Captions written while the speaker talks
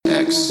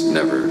X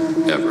never,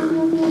 ever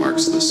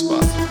marks the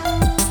spot.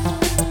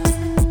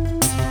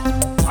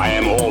 I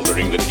am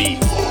altering the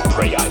deed.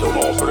 Pray I don't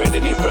alter it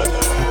any further.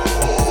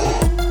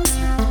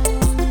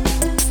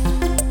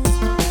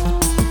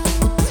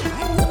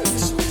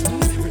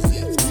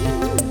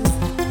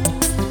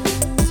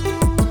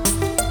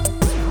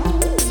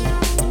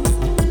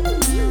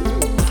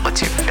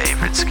 What's your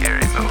favorite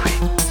scary movie?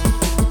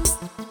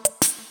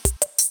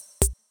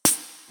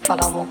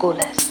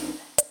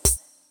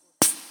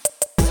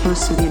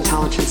 Most of the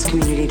intelligence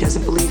community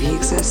doesn't believe he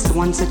exists. The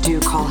ones that do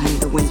call him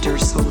the Winter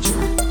Soldier.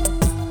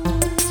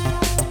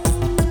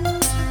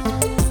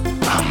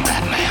 I'm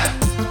Batman.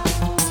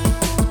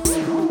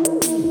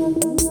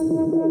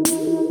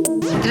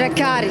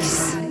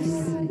 Dracarys.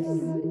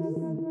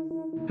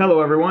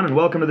 Hello, everyone, and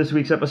welcome to this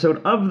week's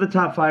episode of the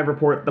Top 5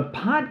 Report, the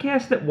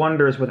podcast that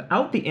wonders,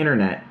 without the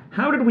internet,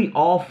 how did we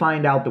all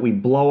find out that we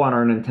blow on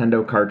our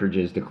Nintendo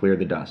cartridges to clear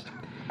the dust?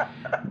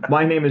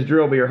 My name is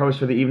Drew. I'll be your host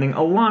for the evening.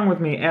 Along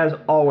with me, as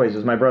always,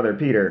 is my brother,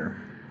 Peter.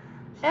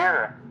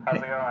 Here. How's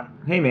it going?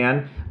 Hey,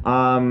 man.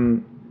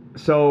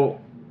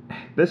 So,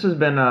 this has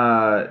been,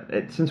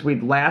 since we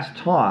last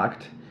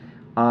talked,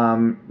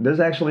 there's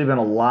actually been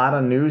a lot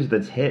of news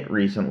that's hit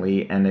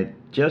recently, and it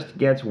just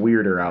gets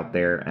weirder out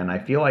there, and I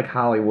feel like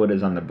Hollywood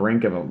is on the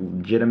brink of a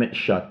legitimate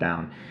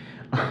shutdown.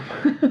 Ooh,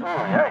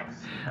 yikes.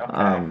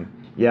 Okay.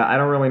 Yeah, I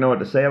don't really know what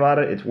to say about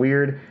it. It's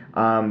weird,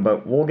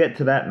 but we'll get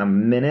to that in a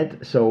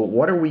minute. So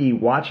what are we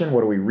watching?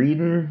 What are we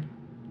reading?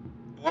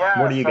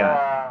 Yeah, what do you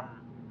got?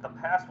 The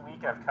past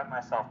week I've kept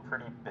myself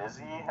pretty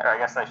busy, or I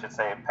guess I should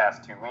say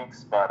past 2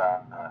 weeks, but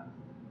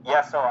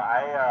yeah, so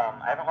I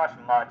haven't watched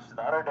much.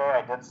 The other day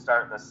I did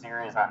start the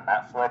series on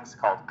Netflix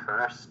called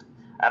Cursed.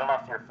 I don't know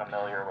if you're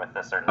familiar with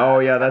this or not. Oh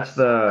yeah, that's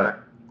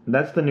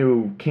the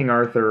new King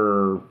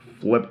Arthur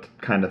flipped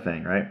kind of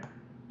thing, right?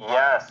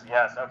 Yes.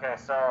 Okay,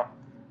 so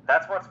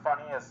that's what's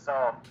funny is,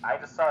 so I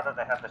just saw that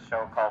they had the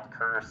show called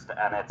Cursed,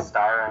 and it's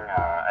starring,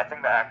 I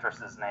think the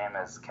actress's name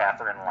is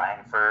Catherine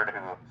Langford,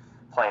 who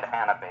played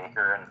Hannah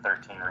Baker in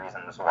 13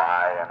 Reasons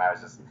Why, and I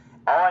was just,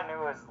 all I knew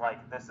was,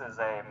 like, this is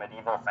a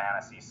medieval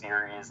fantasy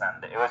series,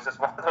 and it was just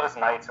one of those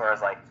nights where I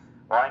was like,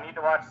 well, I need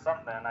to watch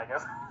something, I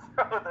guess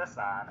I'll throw this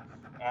on.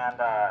 And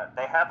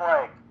they had,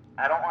 like,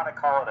 I don't want to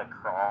call it a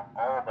crawl,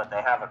 but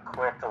they have a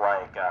quick,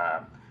 like,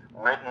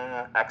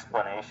 written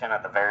explanation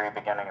at the very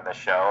beginning of the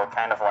show,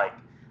 kind of like,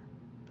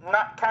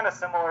 not kind of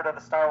similar to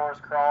the Star Wars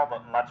crawl,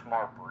 but much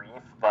more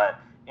brief. But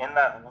in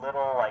that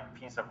little, like,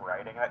 piece of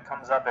writing that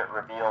comes up, it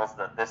reveals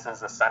that this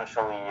is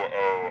essentially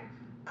a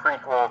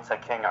prequel to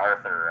King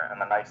Arthur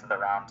and the Knights of the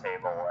Round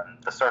Table and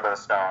the Sword of the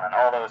Stone and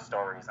all those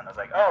stories. And I was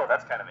like, oh,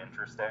 that's kind of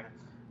interesting.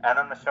 And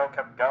then the show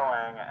kept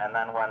going, and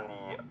then when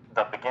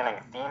the beginning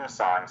theme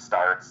song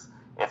starts,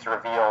 it's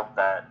revealed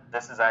that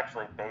this is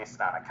actually based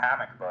on a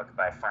comic book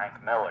by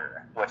Frank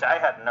Miller, which I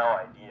had no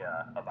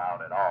idea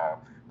about at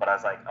all. But I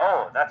was like,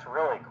 oh, that's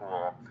really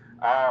cool.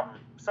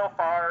 So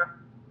far,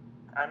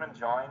 I'm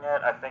enjoying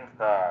it. I think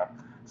the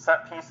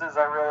set pieces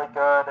are really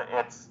good.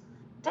 It's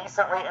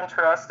decently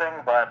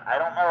interesting, but I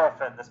don't know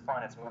if at this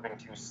point it's moving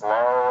too slow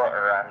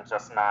or I'm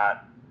just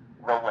not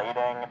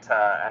relating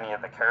to any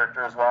of the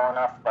characters well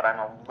enough, but I'm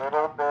a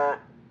little bit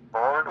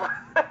bored with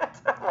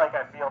it. Like,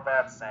 I feel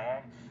bad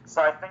saying.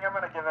 So I think I'm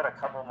going to give it a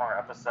couple more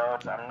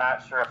episodes. I'm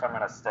not sure if I'm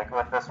going to stick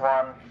with this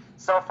one.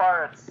 So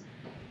far, it's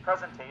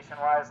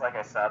presentation-wise, like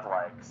I said,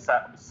 like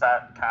set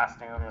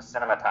costumes,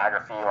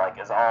 cinematography, like,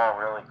 is all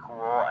really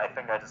cool. I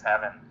think I just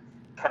haven't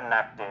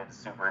connected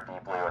super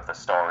deeply with the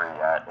story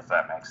yet, if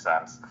that makes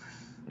sense.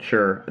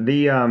 Sure.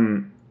 The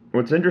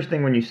what's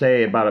interesting when you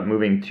say about it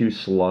moving too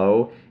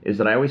slow is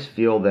that I always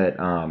feel that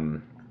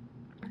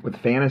with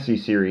fantasy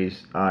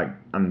series,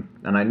 and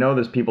I know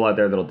there's people out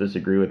there that'll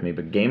disagree with me,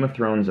 but Game of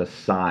Thrones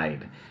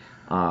aside,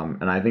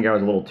 and I think I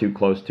was a little too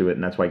close to it,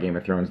 and that's why Game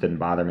of Thrones didn't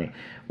bother me,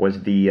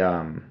 was the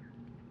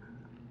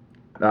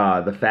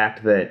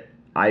fact that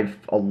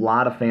a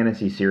lot of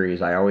fantasy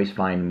series I always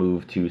find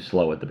move too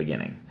slow at the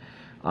beginning.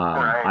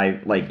 Right. I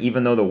like,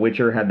 even though The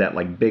Witcher had that,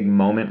 like, big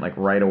moment, like,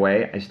 right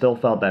away, I still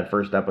felt that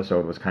first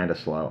episode was kind of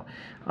slow.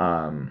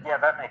 Yeah,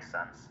 that makes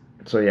sense.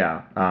 So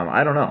yeah,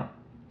 I don't know.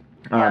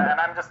 Yeah, and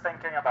I'm just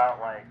thinking about,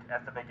 like,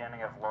 at the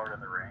beginning of Lord of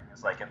the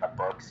Rings, like, in the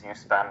books, you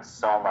spend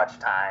so much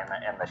time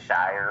in the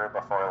Shire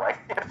before,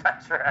 like, the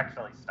adventure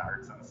actually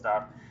starts and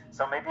stuff.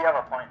 So maybe you have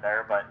a point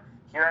there, but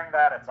hearing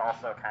that, it's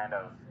also kind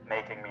of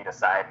making me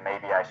decide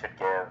maybe I should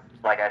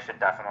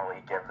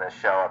definitely give this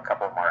show a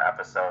couple more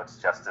episodes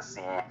just to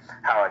see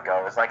how it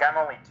goes. Like, I'm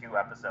only 2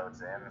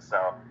 episodes in,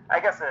 so I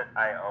guess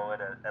I owe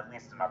it at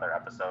least another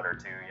episode or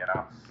 2, you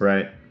know?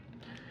 Right.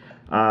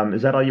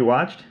 Is that all you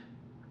watched?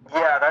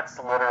 Yeah, that's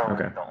literally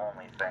Okay. the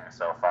only thing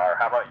so far.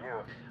 How about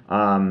you?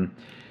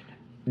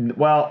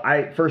 Well,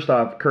 first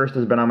off, Cursed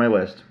has been on my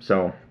list,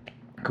 so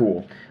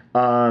cool.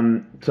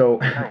 So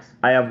Nice.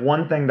 I have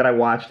one thing that I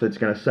watched that's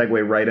going to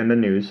segue right into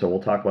news, so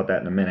we'll talk about that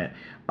in a minute.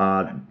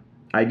 I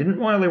didn't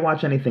really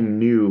watch anything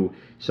new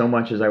so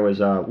much as I was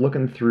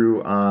looking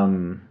through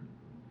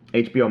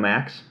HBO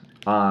Max,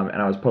 and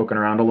I was poking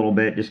around a little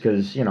bit just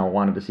because,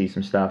 wanted to see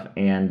some stuff.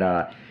 And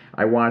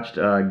I watched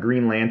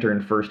Green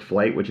Lantern First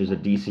Flight, which is a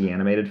DC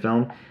animated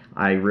film.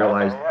 I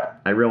realized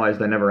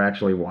I never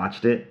actually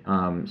watched it,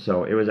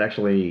 so it was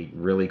actually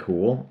really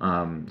cool.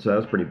 So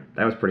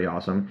that was pretty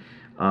awesome.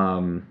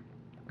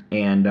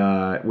 And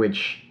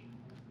which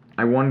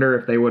I wonder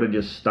if they would have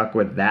just stuck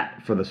with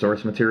that for the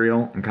source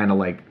material and kind of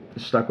like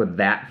stuck with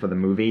that for the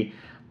movie.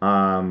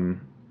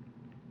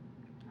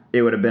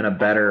 It would have been a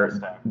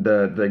better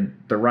the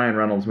Ryan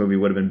Reynolds movie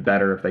would have been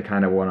better if they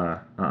kind of want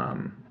to.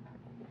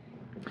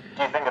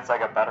 Do you think it's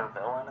like a better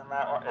villain in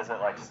that one? Is it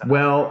like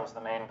Sinestro's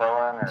the main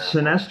villain? Or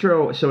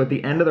Sinestro. So at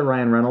the end of the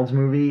Ryan Reynolds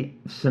movie,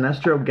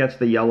 Sinestro gets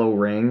the yellow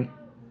ring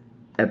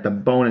at the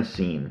bonus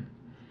scene.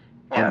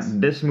 Yes.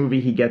 And this movie,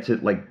 he gets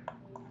it like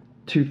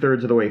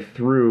 2/3 of the way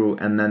through,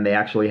 and then they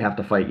actually have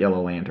to fight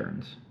Yellow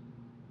Lanterns.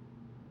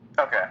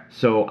 Okay.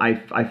 So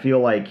I feel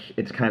like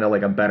it's kind of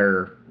like a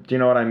better. Do you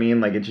know what I mean?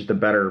 Like it's just a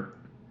better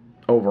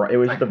overall. It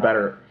was like just a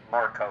better.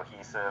 More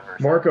cohesive or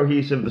something. More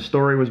cohesive. The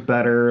story was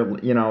better.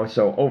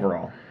 So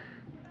overall.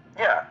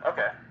 Yeah.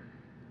 Okay.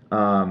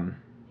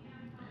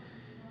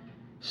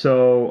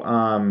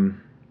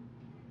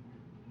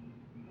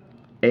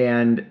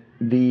 And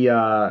the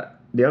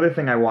other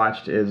thing I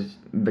watched is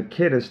the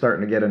kid is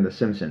starting to get into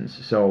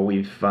Simpsons. So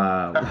we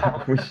started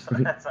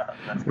watching.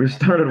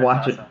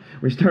 Awesome.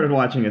 We started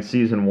watching it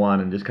season 1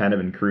 and just kind of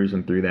been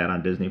cruising through that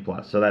on Disney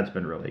Plus. So that's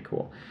been really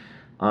cool.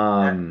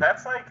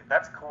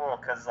 That's cool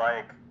because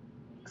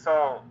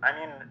so I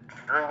mean,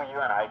 Drew, you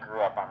and I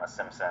grew up on The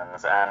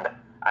Simpsons, and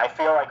I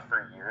feel like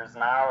for years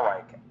now,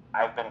 like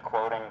I've been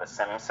quoting The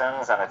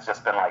Simpsons, and it's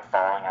just been like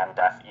falling on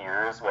deaf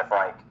ears with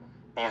like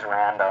these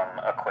random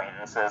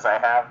acquaintances I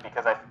have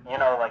because like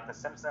The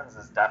Simpsons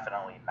is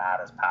definitely not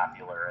as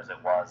popular as it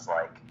was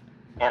like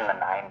in the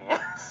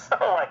 90s. So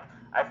like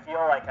I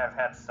feel like I've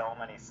had so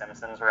many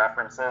Simpsons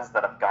references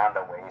that have gone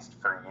to waste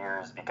for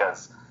years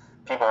because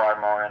people are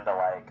more into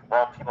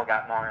people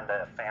got more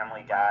into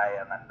Family Guy,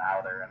 and then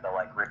now they're into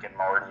like Rick and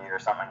Morty or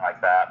something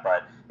like that.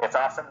 But it's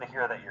awesome to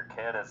hear that your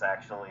kid is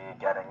actually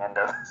getting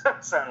into The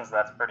Simpsons.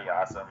 That's pretty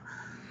awesome.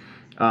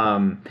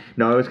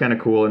 No, it was kind of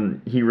cool,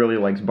 and he really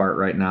likes Bart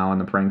right now and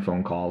the prank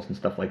phone calls and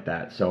stuff like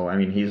that. So I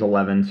mean, he's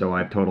 11, so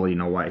I totally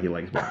know why he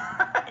likes Bart.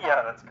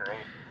 Yeah, that's great.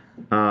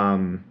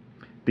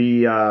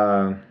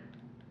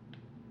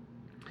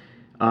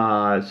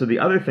 So the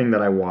other thing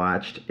that I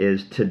watched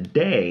is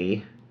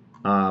today.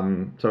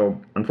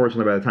 So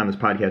unfortunately, by the time this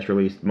podcast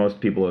released, most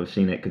people have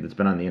seen it because it's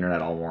been on the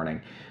internet all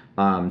morning.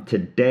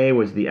 Today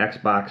was the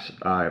Xbox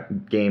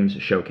Games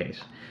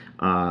Showcase.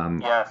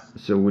 Yes.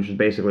 So which is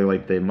basically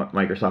like the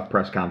Microsoft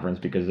press conference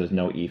because there's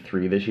no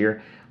E3 this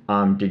year.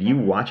 Did you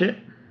watch it?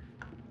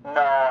 No,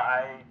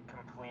 I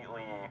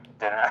completely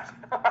didn't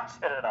watch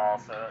it at all.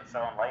 So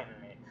enlighten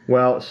me.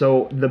 Well,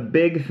 so the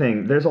big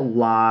thing, there's a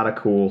lot of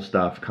cool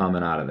stuff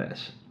coming out of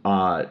this.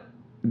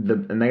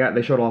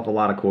 They showed off a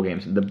lot of cool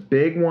games. The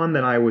big one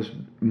that I was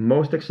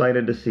most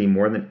excited to see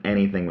more than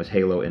anything was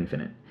Halo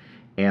Infinite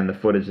and the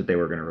footage that they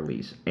were going to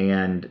release.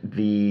 And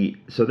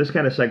so this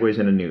kind of segues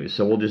into news,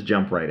 so we'll just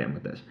jump right in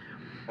with this.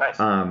 Nice.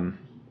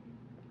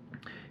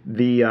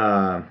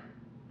 The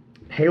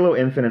Halo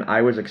Infinite,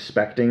 I was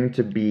expecting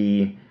to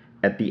be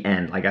at the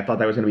end. Like I thought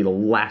that was going to be the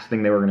last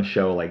thing they were going to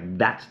show. Like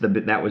that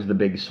was the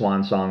big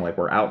swan song. Like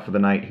we're out for the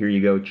night. Here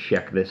you go.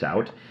 Check this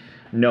out.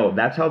 No,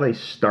 that's how they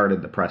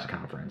started the press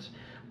conference.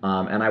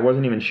 And I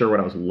wasn't even sure what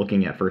I was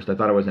looking at first. I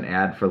thought it was an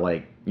ad for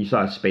you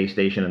saw a space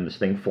station and this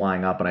thing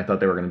flying up, and I thought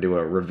they were going to do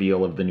a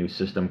reveal of the new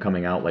system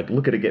coming out, like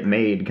look at it get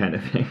made kind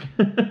of thing.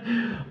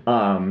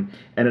 And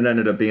it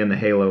ended up being the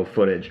Halo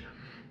footage.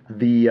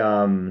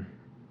 The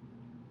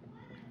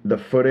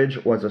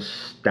footage was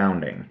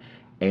astounding,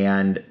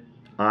 and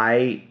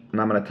I'm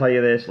going to tell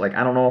you this, I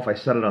don't know if I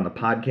said it on the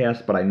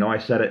podcast, but I know I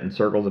said it in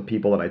circles of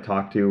people that I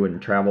talk to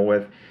and travel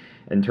with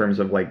in terms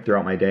of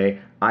throughout my day.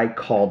 I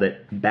called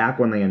it back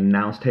when they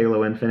announced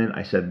Halo Infinite.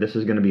 I said this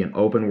is going to be an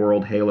open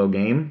world Halo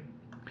game.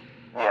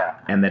 Yeah.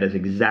 And that is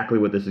exactly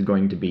what this is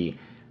going to be.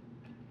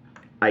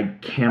 I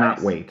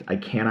cannot wait. I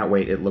cannot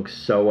wait. It looks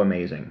so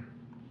amazing.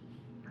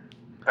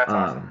 That's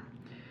awesome.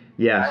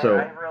 Yeah, so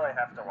I really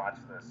have to watch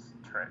this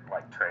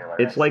trailer.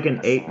 It's like an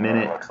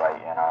 8-minute. Looks like,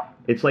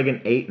 It's like an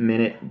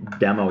 8-minute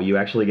demo. You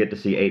actually get to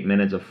see 8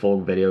 minutes of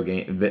full video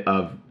game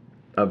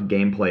of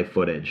gameplay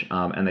footage,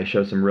 and they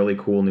show some really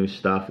cool new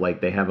stuff. Like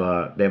they have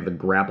the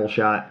grapple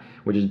shot,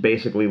 which is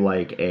basically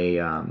like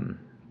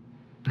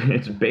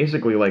it's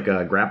basically like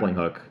a grappling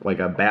hook, like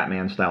a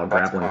Batman style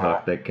grappling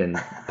hook that can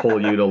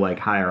pull you to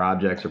higher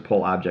objects or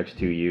pull objects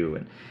to you.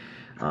 And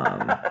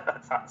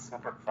that sounds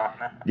super fun.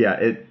 yeah,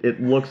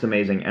 it looks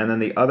amazing. And then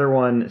the other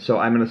one, so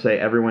I'm gonna say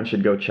everyone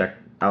should go check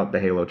out the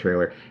Halo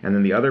trailer. And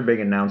then the other big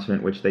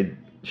announcement, which they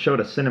showed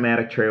a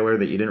cinematic trailer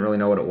that you didn't really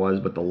know what it was,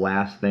 but the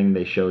last thing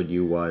they showed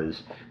you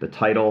was the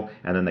title,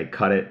 and then they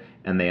cut it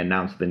and they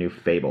announced the new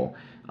Fable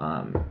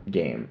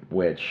game,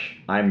 which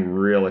I'm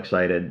real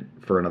excited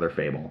for another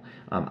Fable.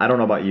 I don't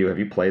know about you. Have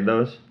you played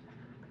those?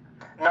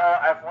 No,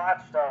 I've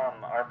watched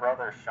our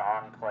brother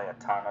Sean play a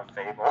ton of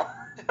Fable,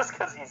 just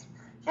because he's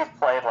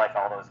played like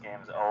all those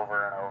games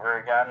over and over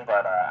again.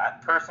 But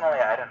personally,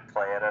 I didn't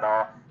play it at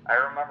all. I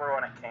remember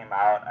when it came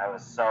out, I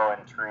was so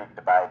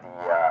intrigued by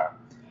the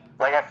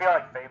like. I feel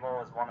like Fable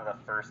was one of the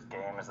first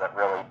games that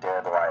really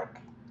did like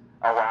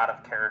a lot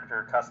of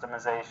character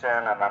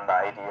customization, and then the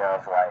idea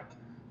of like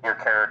your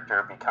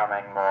character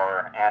becoming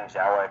more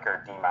angelic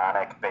or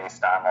demonic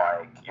based on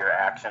like your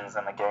actions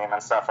in the game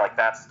and stuff like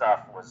that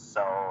stuff was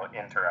so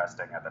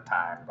interesting at the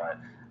time. But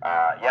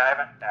yeah, I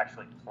haven't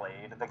actually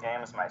played the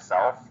games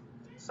myself,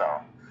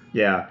 so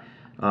Yeah.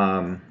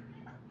 The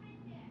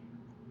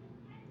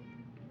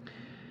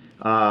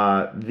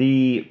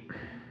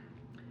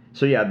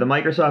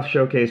Microsoft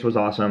showcase was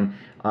awesome.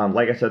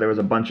 Like I said, there was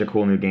a bunch of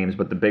cool new games,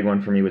 but the big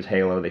one for me was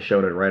Halo. They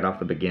showed it right off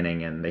the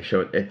beginning, and they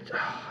showed it.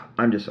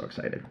 I'm just so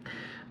excited.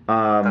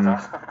 that's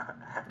awesome.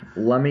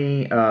 Let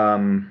me,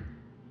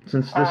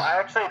 since this... I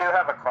actually do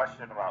have a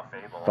question about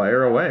Fable.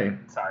 Fire away.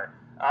 Sorry.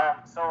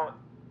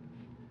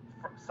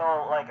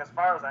 So like as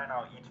far as I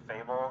know, each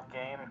Fable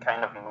game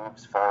kind of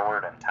moves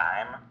forward in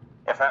time,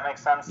 if that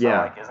makes sense. Yeah.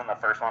 So like, isn't the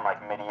first one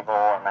like medieval,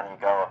 and then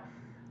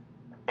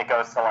it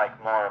goes to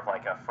like more of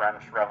like a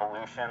French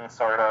Revolution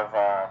sort of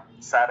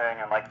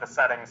setting, and like the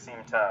settings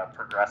seem to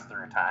progress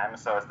through time.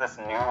 So is this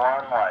new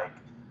one like,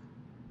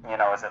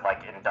 is it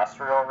like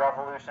Industrial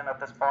Revolution at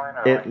this point,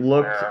 or It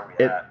like, where are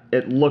we at?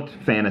 it looked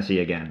fantasy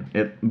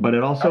again. But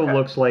it also Okay.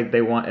 looks like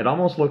it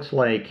almost looks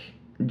like,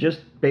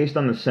 just based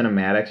on the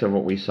cinematics of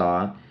what we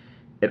saw,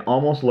 it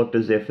almost looked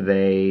as if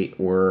they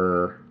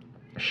were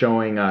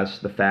showing us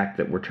the fact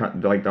that we're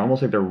trying, like,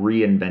 almost like they're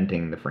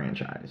reinventing the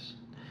franchise.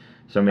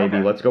 So maybe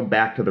Okay. let's go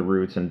back to the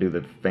roots and do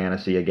the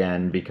fantasy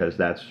again, because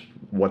that's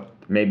what,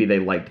 maybe they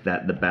liked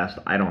that the best.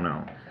 I don't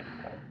know.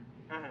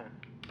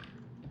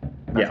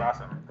 Mm-hmm. That's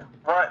awesome.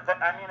 Well,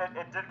 I mean,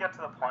 it did get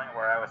to the point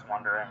where I was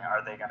wondering,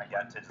 are they going to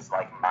get to just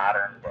like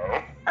modern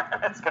day?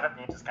 It's going to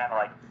be just kind of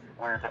like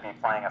weird to be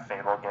playing a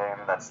Fable game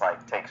that's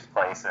like takes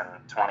place in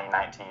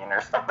 2019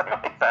 or something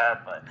like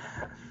that. But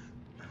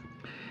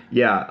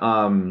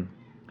yeah,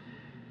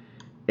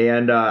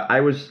 and I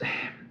was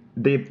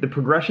the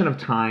progression of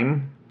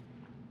time.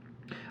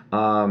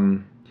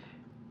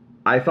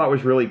 I thought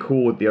was really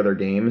cool with the other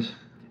games,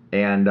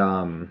 and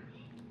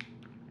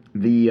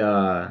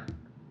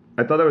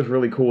I thought that was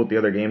really cool with the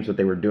other games that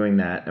they were doing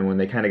that, and when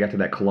they kind of got to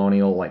that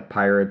colonial, like,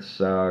 pirates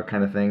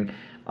kind of thing.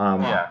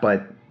 Yeah.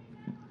 But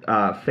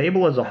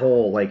Fable as a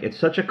whole, like, it's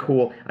such a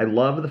cool... I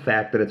love the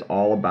fact that it's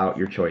all about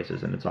your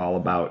choices, and it's all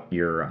about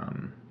your...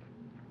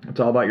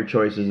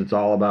 choices. It's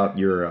all about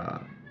your...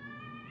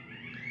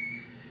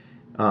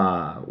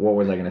 what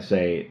was I going to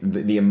say?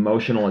 The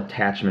emotional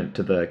attachment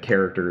to the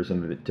characters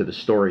and to the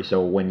story.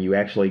 So when you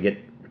actually get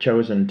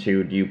chosen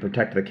to, do you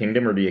protect the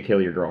kingdom or do you kill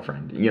your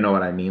girlfriend? You know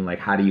what I mean? Like,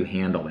 how do you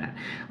handle that?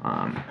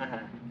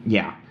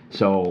 Yeah.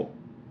 So,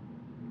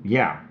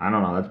 yeah, I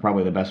don't know. That's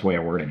probably the best way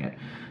of wording it.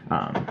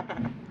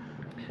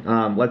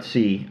 Let's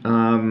see.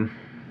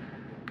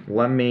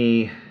 Let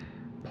me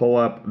pull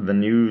up the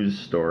news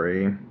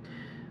story.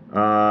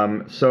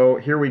 So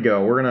here we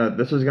go.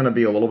 This is gonna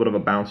be a little bit of a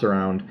bounce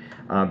around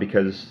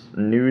because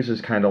news is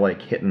kind of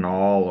like hitting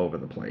all over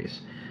the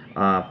place.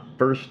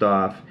 First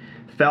off,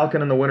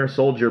 Falcon and the Winter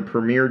Soldier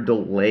premiere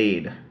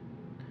delayed.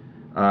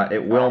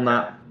 It will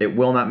not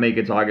make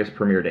its August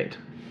premiere date.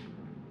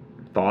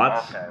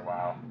 Thoughts? Okay,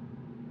 wow.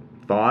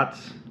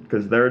 Thoughts?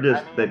 Because they're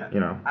just,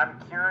 I'm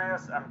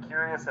curious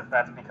if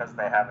that's because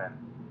they haven't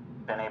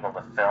been able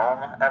to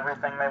film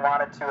everything they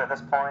wanted to at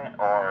this point,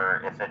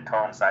 or if it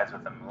coincides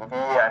with the movie.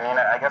 I mean,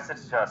 I guess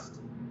it's just,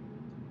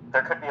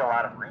 there could be a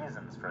lot of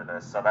reasons for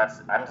this, so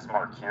I'm just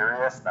more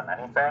curious than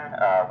anything.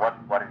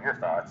 What are your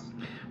thoughts?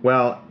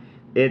 Well,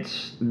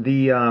 it's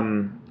the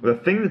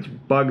thing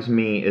that bugs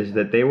me is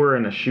that they were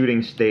in a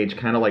shooting stage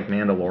kind of like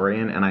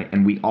Mandalorian,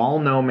 and we all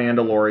know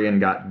Mandalorian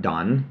got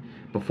done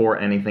before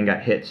anything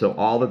got hit, so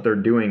all that they're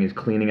doing is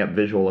cleaning up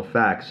visual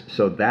effects,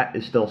 so that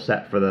is still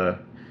set for the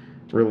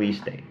release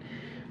date.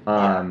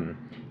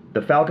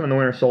 The Falcon and the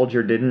Winter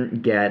Soldier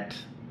didn't get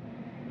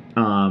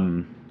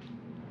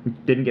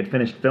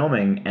finished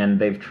filming, and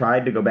they've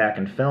tried to go back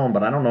and film,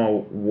 but I don't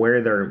know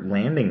where they're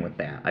landing with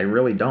that. I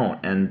really don't.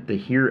 And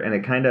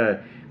it kind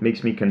of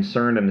makes me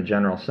concerned in the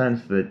general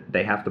sense that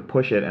they have to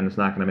push it, and it's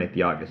not going to make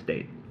the August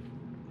date.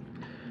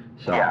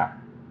 So yeah,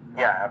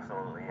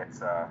 absolutely.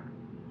 It's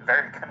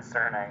very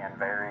concerning and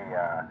very.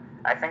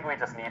 I think we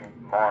just need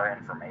more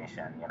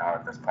information.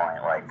 At this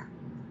point, like,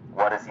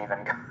 what is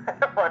even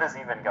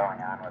going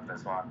on with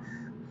this one?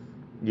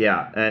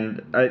 Yeah,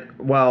 and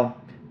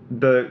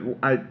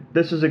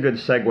this is a good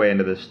segue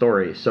into this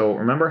story. So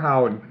remember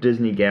how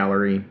Disney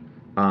Gallery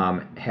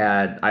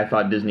I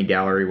thought Disney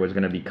Gallery was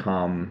going to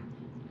become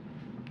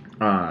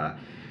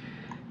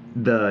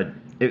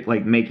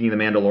making The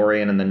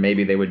Mandalorian, and then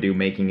maybe they would do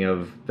making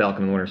of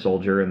Falcon and the Winter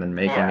Soldier, and then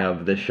making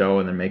of this show,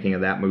 and then making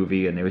of that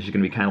movie, and it was just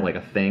going to be kind of like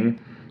a thing.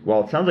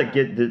 Well, it sounds like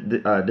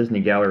Disney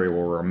Gallery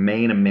will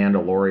remain a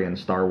Mandalorian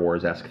Star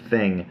Wars-esque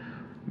thing,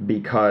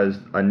 because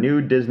a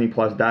new Disney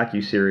Plus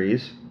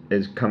docuseries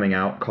is coming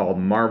out called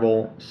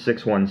Marvel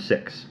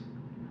 616.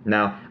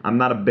 Now, I'm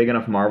not a big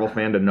enough Marvel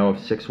fan to know if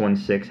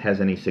 616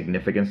 has any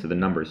significance to the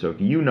number, so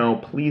if you know,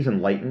 please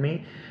enlighten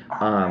me.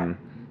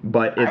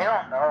 But it's...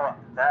 I don't know.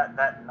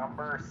 That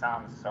number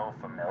sounds so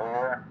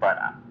familiar, but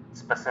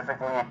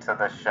specifically to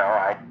the show,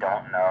 I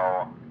don't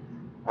know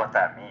what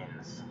that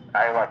means.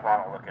 I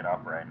want to look it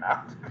up right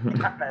now, to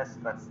be honest.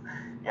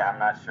 I'm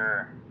not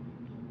sure.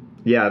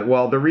 Yeah,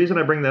 well, the reason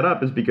I bring that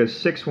up is because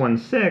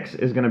 616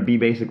 is going to be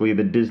basically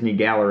the Disney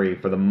Gallery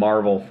for the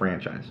Marvel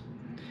franchise.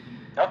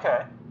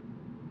 Okay.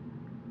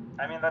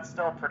 I mean, that's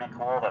still pretty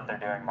cool that they're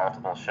doing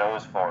multiple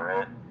shows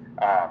for it.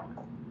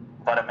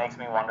 But it makes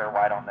me wonder,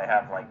 why don't they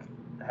have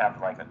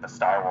the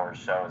Star Wars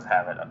shows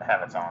have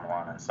its own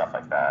one and stuff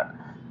like that.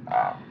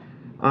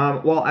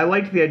 Well, I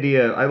liked the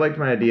idea. I liked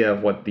my idea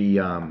of what the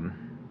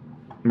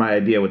my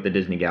idea with the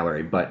Disney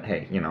Gallery, but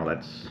hey,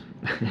 that's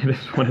it is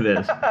what it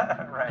is.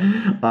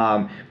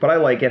 Right. But I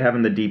like it,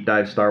 having the deep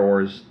dive Star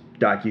Wars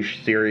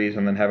docu-series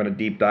and then having a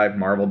deep dive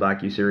Marvel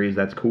docu-series.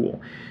 That's cool.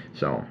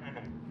 So,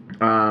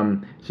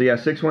 so yeah,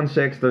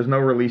 616, there's no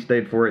release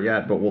date for it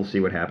yet, but we'll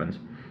see what happens.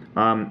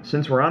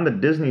 Since we're on the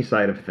Disney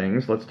side of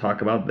things, let's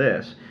talk about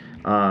this.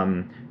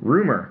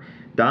 Rumor: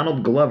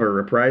 Donald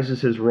Glover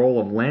reprises his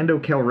role of Lando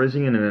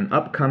Calrissian in an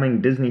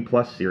upcoming Disney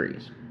Plus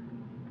series.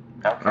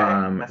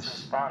 Okay, this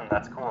is fun.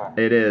 That's cool.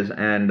 It is,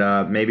 and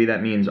maybe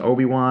that means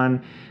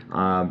Obi-Wan,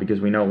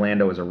 because we know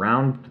Lando is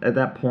around at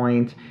that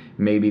point.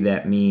 Maybe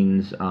that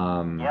means...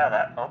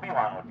 that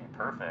Obi-Wan would be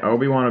perfect.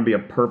 Obi-Wan would be a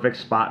perfect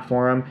spot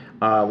for him.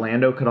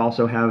 Lando could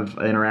also have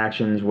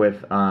interactions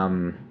with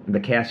the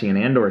Cassian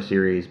Andor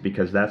series,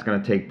 because that's going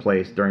to take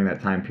place during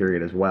that time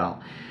period as well.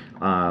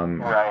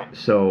 Right.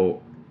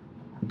 So,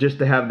 just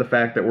to have the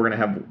fact that we're going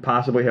to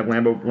possibly have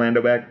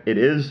Lando back, it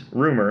is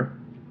rumor,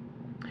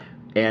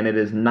 and it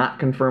is not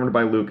confirmed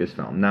by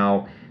Lucasfilm.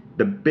 Now,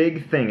 the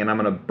big thing, and I'm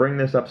going to bring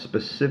this up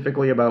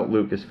specifically about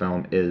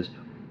Lucasfilm, is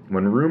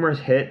when rumors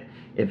hit,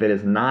 if it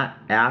is not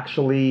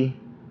actually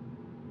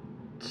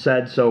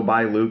said so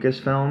by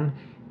Lucasfilm,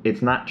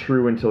 it's not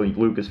true until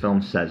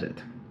Lucasfilm says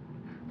it.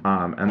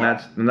 And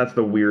that's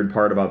the weird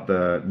part about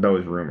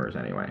those rumors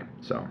anyway.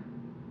 So.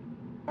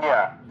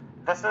 Yeah,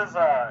 this is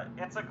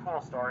it's a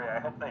cool story. I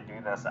hope they do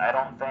this. I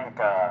don't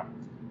think.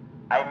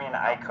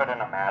 I couldn't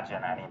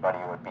imagine anybody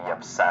would be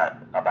upset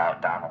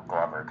about Donald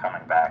Glover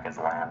coming back as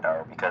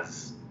Lando,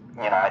 because,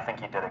 I think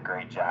he did a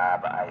great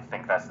job. I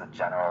think that's the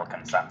general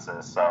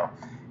consensus. So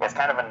it's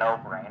kind of a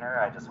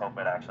no-brainer. I just hope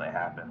it actually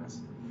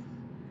happens.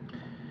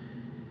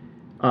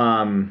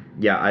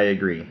 Yeah, I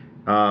agree.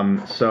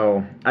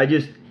 So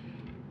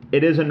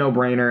it is a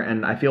no-brainer,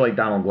 and I feel like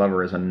Donald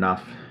Glover is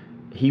enough.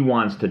 He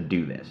wants to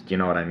do this. Do you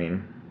know what I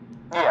mean?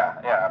 Yeah,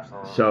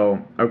 absolutely.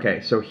 So,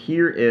 okay, so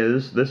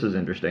this is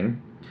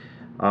interesting.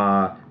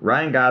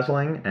 Ryan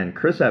Gosling and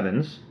Chris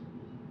Evans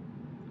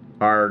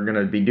are going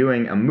to be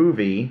doing a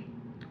movie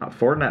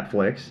for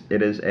Netflix.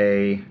 It is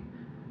a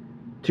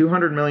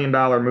 $200 million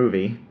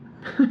movie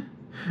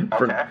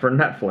for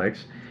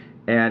Netflix,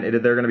 and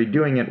they're going to be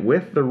doing it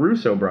with the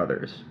Russo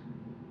brothers.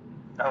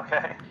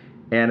 Okay.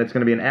 And it's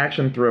going to be an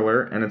action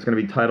thriller, and it's going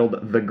to be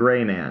titled The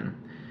Gray Man.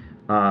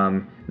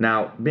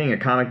 Now, being a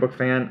comic book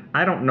fan,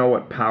 I don't know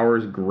what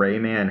powers Gray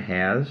Man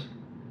has.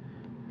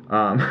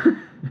 I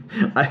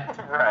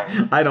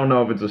don't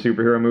know if it's a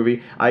superhero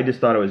movie. I just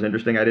thought it was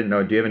interesting. I didn't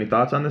know. Do you have any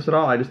thoughts on this at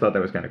all? I just thought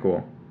that was kind of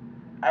cool.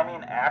 I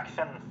mean,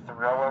 action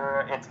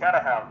thriller, it's got to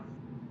have...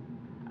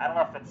 I don't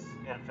know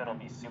if it'll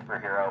be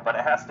superhero, but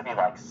it has to be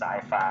like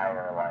sci-fi,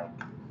 or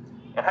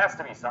it has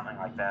to be something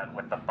like that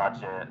with the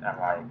budget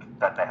and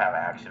that they have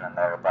action in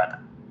there. But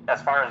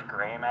as far as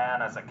Gray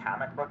Man as a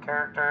comic book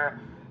character,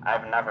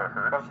 I've never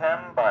heard of him,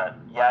 but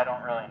yeah, I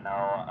don't really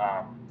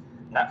know.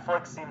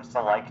 Netflix seems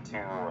to like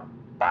to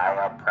buy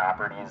up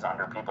properties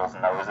under people's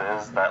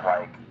noses that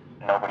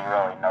nobody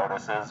really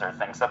notices or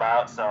thinks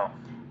about. So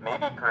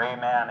maybe Gray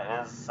Man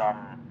is some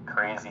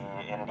crazy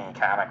indie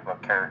comic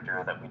book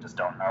character that we just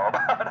don't know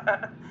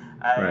about.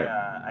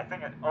 I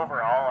think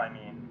overall,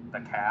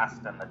 the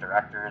cast and the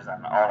directors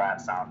and all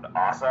that sound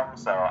awesome,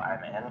 so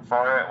I'm in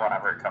for it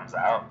whenever it comes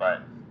out.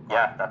 But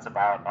yeah, that's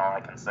about all I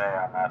can say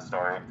on that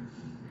story.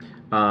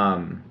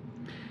 So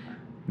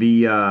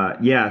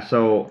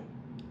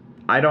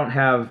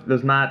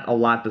there's not a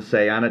lot to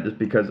say on it, just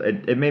because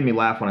it made me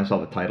laugh when I saw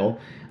the title,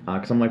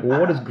 because I'm like, well,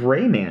 what does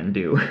Gray Man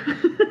do?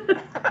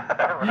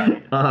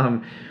 Right.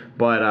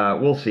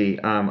 But we'll see.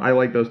 I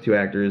like those two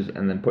actors,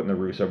 and then putting the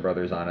Russo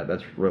brothers on it,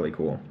 that's really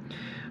cool.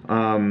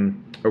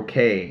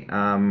 Okay,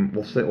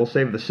 we'll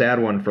save the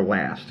sad one for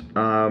last.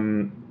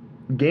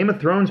 Game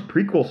of Thrones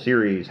prequel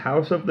series,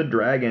 House of the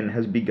Dragon,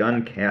 has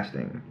begun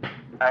casting.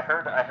 I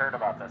heard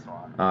about this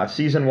one.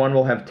 Season 1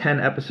 will have 10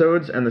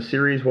 episodes, and the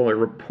series will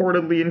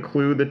reportedly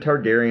include the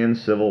Targaryen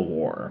Civil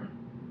War,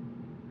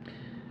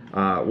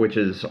 which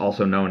is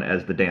also known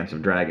as the Dance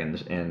of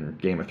Dragons in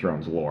Game of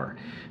Thrones lore.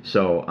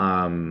 So,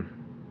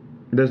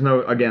 there's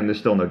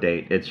still no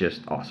date. It's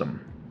just awesome.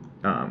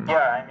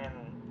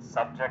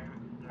 Subject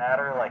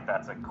matter,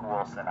 that's a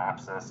cool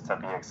synopsis to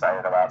be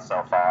excited about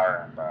so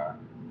far,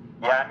 and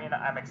Yeah, I mean,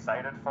 I'm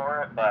excited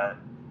for it, but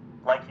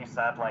like you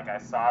said, like I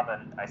saw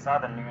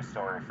the news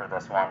story for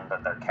this one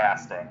that they're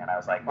casting, and I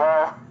was like,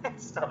 well,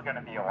 it's still going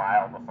to be a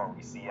while before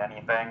we see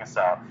anything.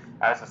 So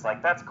I was just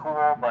like, that's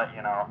cool, but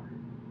you know,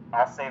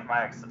 I'll save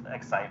my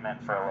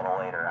excitement for a little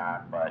later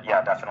on. But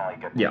yeah, definitely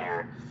good to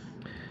hear.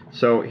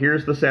 So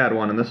here's the sad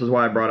one, and this is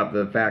why I brought up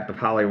the fact of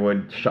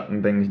Hollywood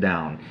shutting things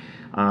down.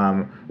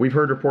 We've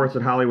heard reports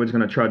that Hollywood's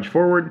going to trudge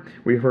forward.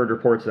 We've heard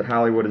reports that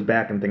Hollywood is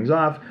backing things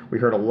off. We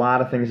heard a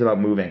lot of things about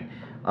moving.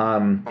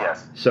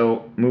 Yes.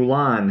 So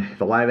Mulan,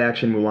 the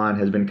live-action Mulan,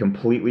 has been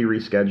completely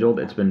rescheduled.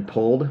 It's been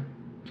pulled.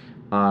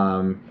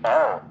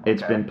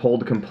 It's been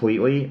pulled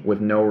completely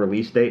with no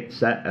release date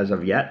set as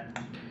of yet.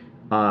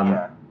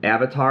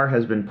 Avatar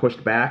has been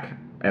pushed back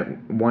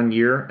at 1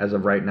 year as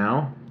of right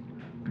now.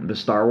 The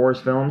Star Wars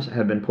films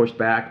have been pushed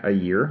back a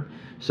year.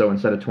 So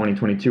instead of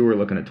 2022, we're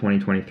looking at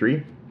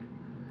 2023.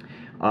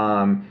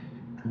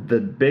 The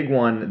big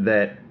one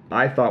that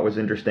I thought was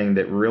interesting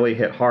that really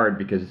hit hard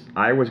because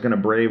I was going to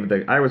brave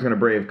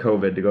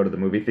COVID to go to the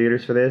movie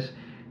theaters for this.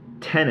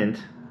 Tenet,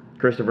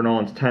 Christopher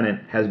Nolan's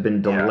Tenet, has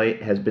been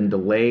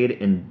delayed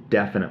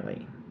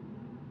indefinitely.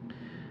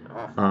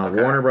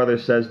 Warner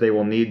Brothers says they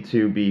will need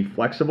to be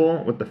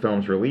flexible with the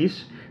film's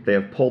release. They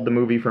have pulled the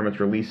movie from its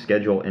release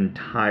schedule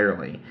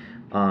entirely.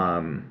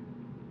 And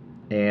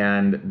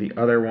the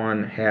other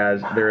one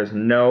there is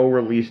no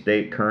release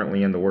date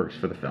currently in the works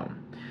for the film.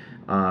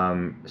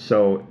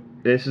 So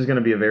this is going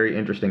to be a very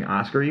interesting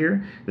Oscar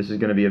year. This is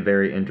going to be a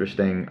very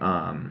interesting.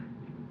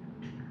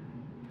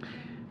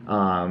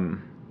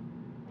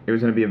 It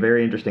was going to be a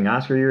very interesting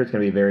Oscar year. It's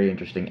going to be a very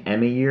interesting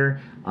Emmy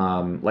year.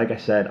 Like I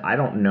said, I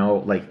don't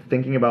know. Like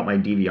thinking about my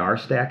DVR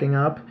stacking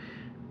up,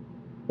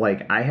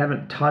 like I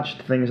haven't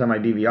touched things on my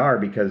DVR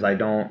because I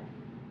don't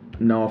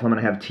know if I'm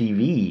going to have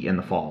TV in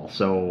the fall.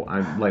 So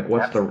I'm like,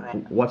 what's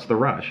the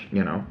rush?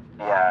 You know?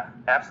 Yeah,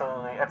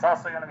 absolutely. It's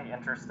also going to be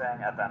interesting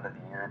at the end of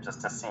the year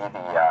just to see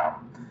the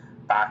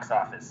box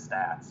office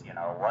stats. You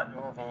know, what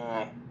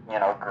movie, you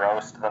know,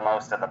 grossed the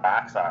most at the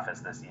box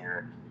office this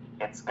year.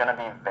 It's going to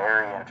be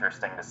very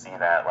interesting to see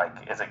that.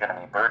 Like, is it going to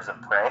be Birds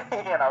of Prey?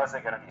 You know, is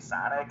it going to be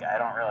Sonic? I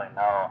don't really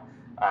know.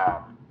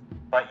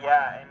 But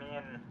yeah, I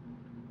mean,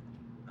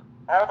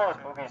 all those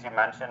movies you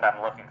mentioned,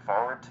 I'm looking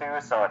forward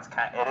to. So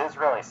it is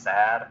really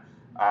sad,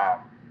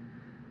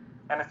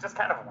 and it's just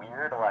kind of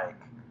weird. Like,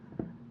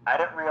 I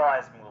didn't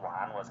realize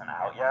Mulan wasn't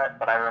out yet,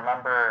 but I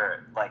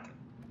remember like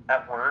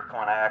at work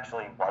when I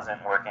actually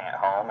wasn't working at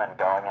home and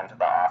going into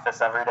the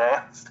office every day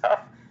and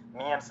stuff.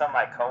 Me and some of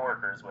my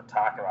coworkers would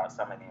talk about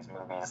some of these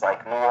movies.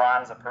 Like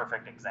Mulan's a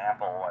perfect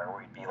example where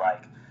we'd be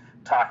like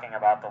talking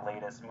about the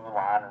latest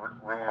Mulan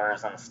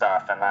rumors and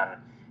stuff. And then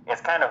it's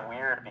kind of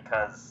weird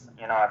because,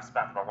 you know, I've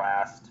spent the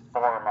last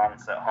 4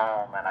 months at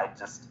home and I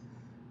just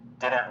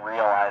didn't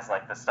realize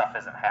like this stuff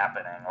isn't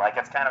happening. Like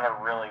it's kind of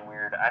a really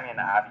weird, I mean,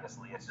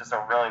 obviously it's just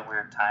a really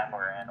weird time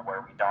we're in where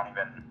we don't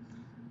even,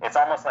 it's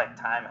almost like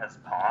time has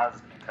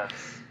paused because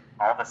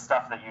all the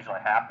stuff that usually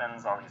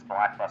happens, all these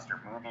blockbuster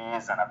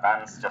movies and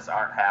events just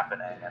aren't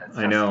happening. And it's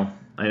I know.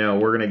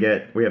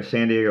 We have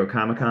San Diego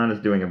Comic-Con is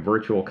doing a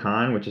virtual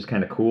con, which is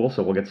kind of cool.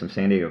 So we'll get some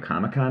San Diego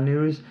Comic-Con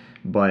news,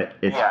 but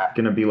it's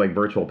going to be like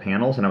virtual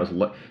panels. And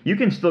you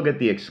can still get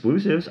the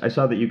exclusives. I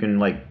saw that you can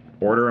like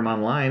order them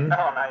online.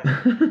 Oh, nice.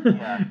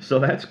 Yeah. So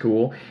that's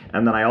cool.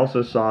 And then I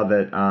also saw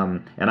that,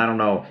 and I don't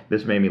know,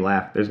 this made me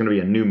laugh. There's going to be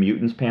a New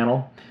Mutants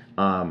panel.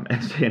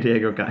 At San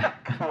Diego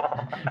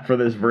for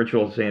this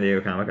virtual San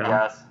Diego Comic-Con.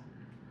 Yes.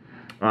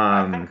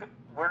 I think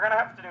we're gonna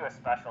have to do a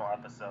special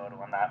episode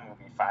when that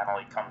movie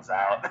finally comes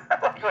out.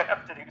 Like we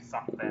have to do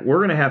something.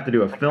 We're gonna have to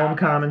do a film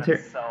commentary.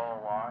 So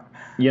long.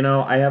 You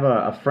know, I have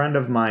a friend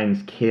of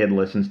mine's kid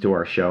listens to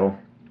our show,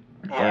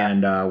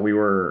 and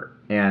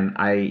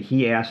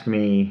he asked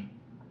me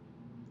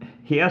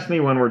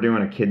when we're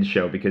doing a kids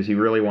show because he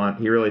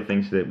really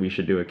thinks that we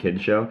should do a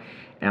kids show.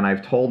 And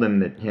I've told him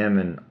that him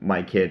and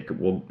my kid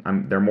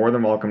they're more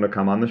than welcome to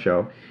come on the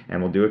show,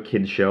 and we'll do a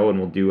kids show, and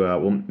we'll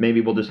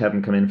just have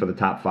them come in for the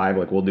top 5,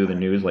 like we'll do the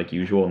news like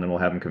usual, and then we'll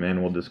have them come in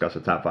and we'll discuss the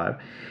top 5.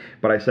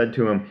 But I said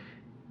to him,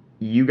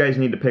 you guys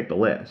need to pick the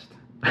list.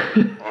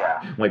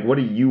 Yeah. Like, what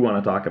do you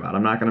want to talk about?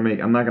 I'm not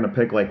gonna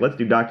pick like let's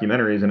do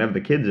documentaries and have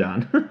the kids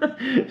on.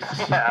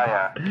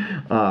 Yeah.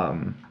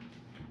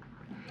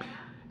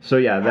 So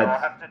yeah, we'll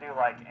have to do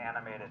like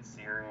animated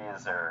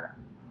series or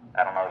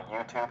I don't know,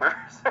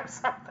 YouTubers or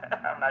something.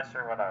 I'm not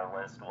sure what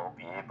our list will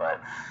be, but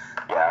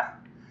yeah.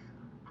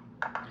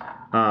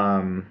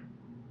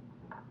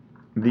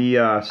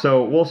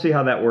 So we'll see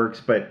how that works,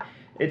 but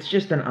it's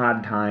just an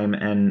odd time,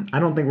 and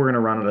I don't think we're gonna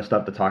run out of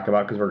stuff to talk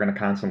about because we're gonna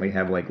constantly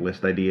have like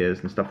list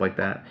ideas and stuff like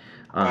that.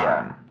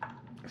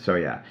 So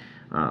yeah.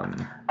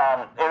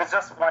 It was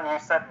just when you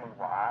said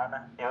Mulan,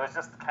 it was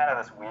just kind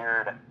of this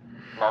weird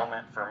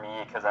moment for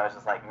me because I was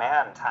just like,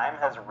 man, time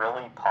has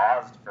really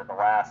paused for the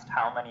last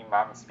how many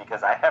months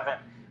because I haven't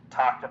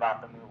talked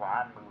about the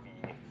Mulan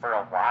movie for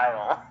a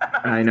while.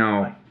 I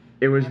know. Like,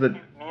 it was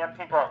me and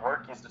people at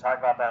work used to talk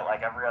about that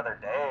like every other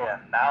day,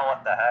 and now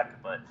what the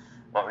heck? But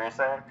what were you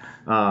saying?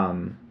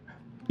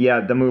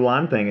 Yeah, the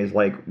Mulan thing is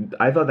like,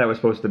 I thought that was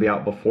supposed to be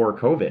out before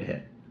COVID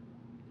hit.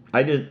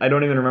 I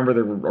don't even remember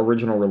the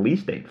original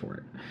release date for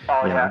it.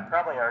 Oh, you yeah, know? it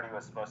probably already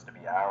was supposed to be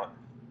out.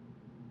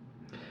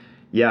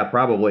 Yeah,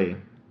 probably.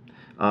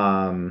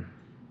 So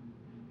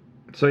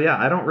yeah,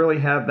 I don't really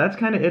have. That's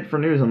kind of it for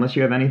news, unless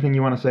you have anything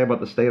you want to say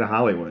about the state of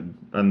Hollywood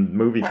and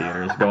movie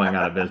theaters going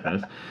out of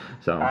business.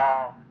 So.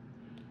 Hang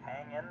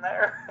in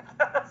there,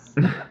 I guess.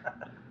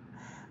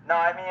 No,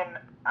 I mean,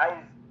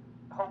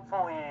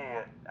 hopefully,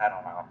 I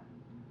don't know.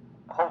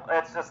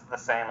 It's just the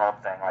same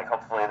old thing. Like,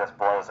 hopefully this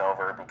blows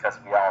over because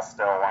we all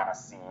still want to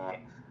see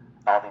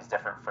all these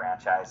different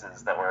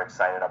franchises that we're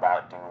excited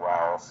about do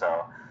well.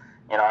 So,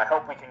 you know, I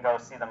hope we can go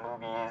see the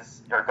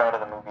movies or go to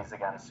the movies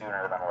again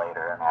sooner than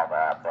later and all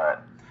that.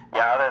 But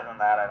yeah, other than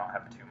that, I don't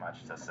have too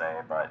much to say.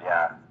 But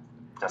yeah,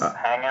 just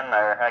hang in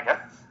there, I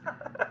guess.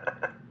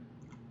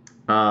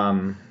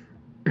 Well,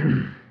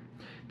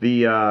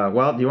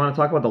 do you want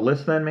to talk about the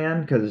list then,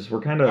 man? Because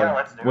we're kind of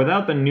let's do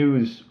without the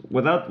news,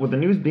 with the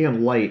news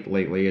being light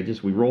lately,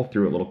 we roll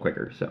through it a little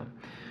quicker. So,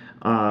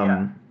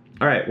 Yeah.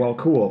 All right, well,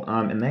 cool.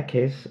 In that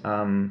case,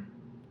 Ryan,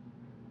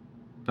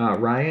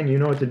 you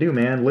know what to do,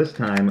 man. List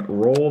time.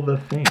 Roll the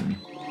thing.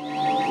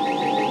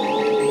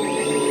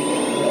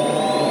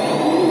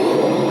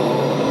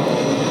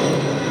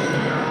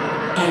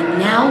 And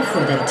now for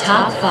the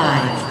top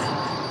 5.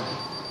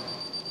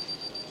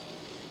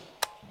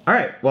 All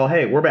right. Well,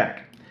 hey, we're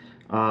back.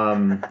 All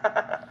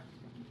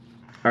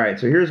right.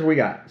 So here's what we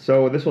got.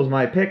 So this was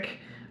my pick.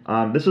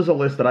 This is a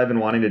list that I've been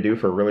wanting to do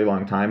for a really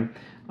long time.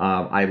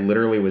 I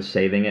literally was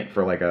saving it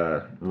for like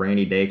a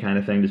rainy day kind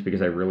of thing, just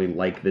because I really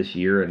like this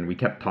year, and we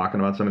kept talking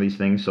about some of these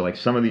things. So like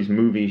some of these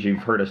movies you've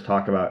heard us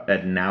talk about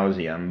ad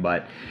nauseum,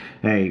 but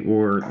hey,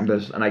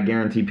 and I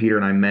guarantee Peter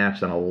and I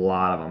matched on a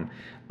lot of them.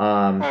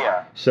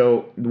 Yeah.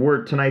 So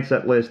tonight's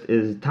set list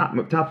is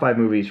top 5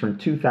 movies from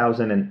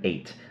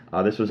 2008.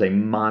 This was a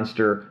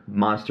monster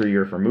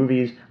year for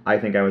movies. I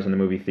think I was in the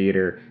movie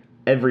theater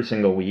every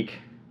single week,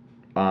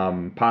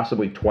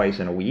 possibly twice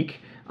in a week.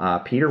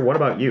 Peter, what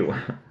about you?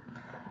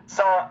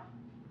 So,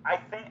 I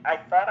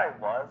thought I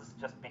was,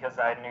 just because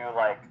I knew,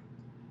 like,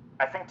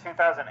 I think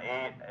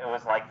 2008, it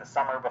was like the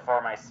summer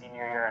before my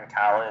senior year in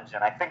college,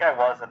 and I think I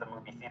was at the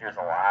movie theaters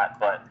a lot,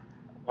 but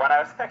when I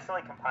was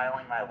actually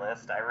compiling my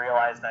list, I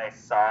realized I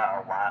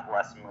saw a lot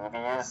less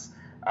movies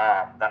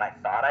than I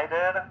thought I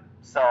did.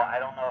 So I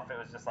don't know if it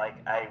was just like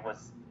I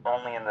was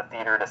only in the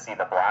theater to see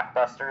the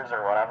blockbusters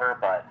or whatever,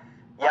 but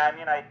yeah, I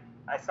mean, I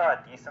saw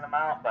a decent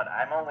amount, but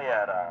I'm only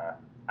at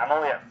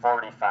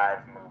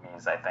 45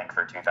 movies, I think,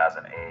 for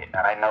 2008,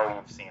 and I know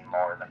you've seen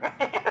more than me.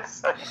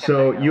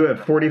 So you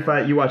had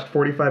 45. You watched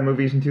 45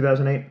 movies in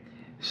 2008.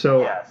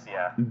 So yes,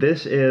 yeah.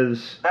 This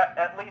is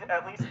At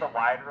least the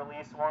wide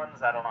release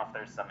ones. I don't know if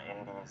there's some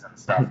indies and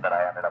stuff that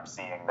I ended up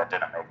seeing that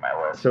didn't make my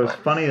list. So as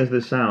funny as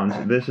this sounds,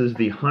 this is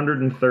the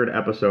 103rd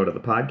episode of the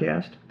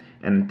podcast,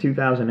 and in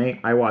 2008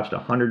 I watched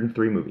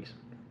 103 movies.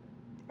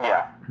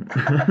 Yeah. and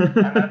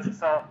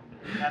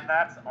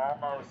that's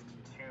almost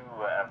 2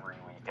 every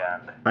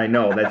weekend. I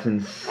know, that's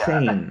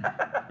insane.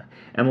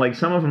 And like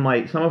some of them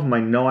I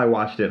know I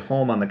watched at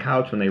home on the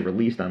couch when they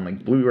released on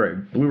like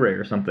Blu-ray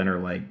or something, or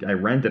like I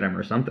rented them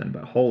or something.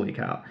 But holy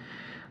cow!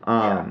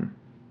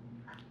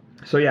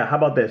 So yeah, how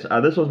about this?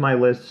 This was my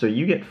list. So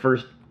you get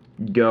first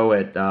go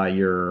at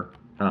your.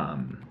 I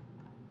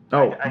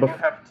do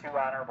have 2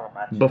 honorable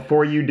mentions.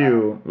 Before you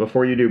do,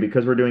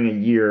 because we're doing a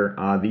year,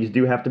 these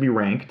do have to be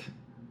ranked.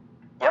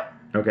 Yep.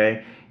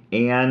 Okay.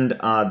 And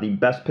the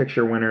Best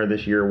Picture winner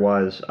this year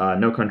was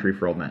No Country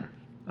for Old Men.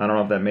 I don't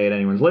know if that made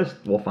anyone's list.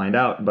 We'll find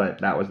out,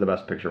 but that was the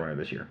Best Picture winner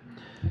this year.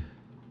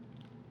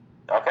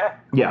 Okay.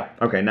 Yeah.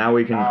 Okay. Now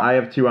we can. I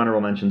have 2 honorable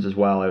mentions as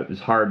well. It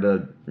was hard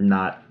to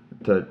not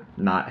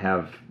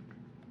have.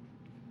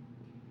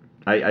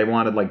 I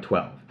wanted like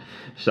 12.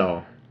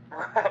 So.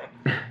 Right.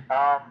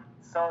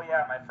 So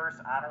yeah, my first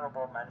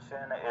honorable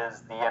mention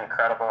is The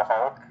Incredible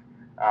Hulk.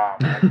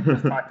 We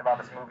just talked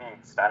about this movie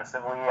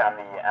extensively on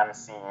the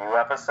MCU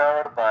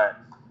episode, but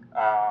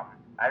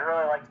I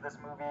really liked this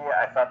movie.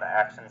 I thought the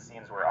action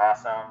scenes were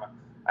awesome.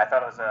 I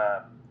thought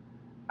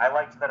I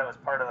liked that it was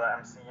part of the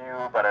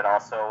MCU, but it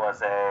also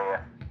was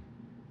a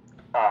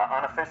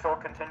unofficial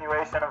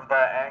continuation of the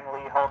Ang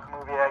Lee Hulk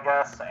movie, I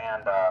guess.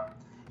 And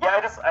yeah,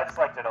 I just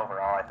liked it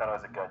overall. I thought it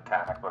was a good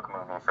comic book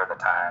movie for the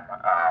time.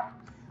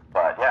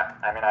 But yeah,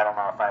 I mean, I don't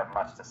know if I have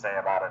much to say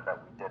about it that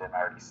we didn't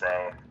already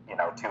say,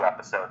 2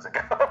 episodes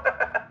ago.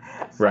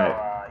 So,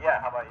 right.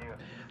 Yeah, how about you?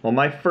 Well,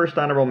 my first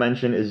honorable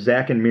mention is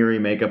Zack and Miri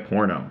Make a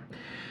Porno.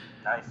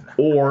 Nice.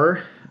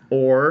 Or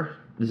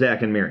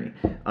Zack and Miri,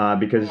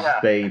 because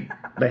they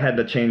had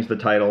to change the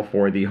title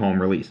for the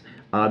home release.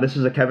 This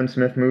is a Kevin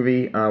Smith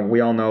movie.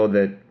 We all know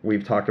that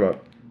we've talked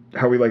about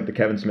how we like the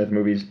Kevin Smith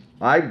movies.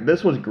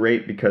 This was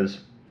great because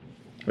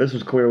this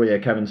was clearly a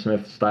Kevin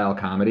Smith style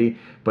comedy,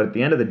 but at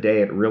the end of the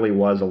day, it really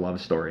was a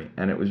love story,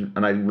 and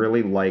I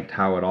really liked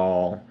how it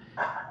all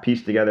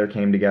pieced together,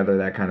 came together,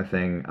 that kind of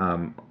thing.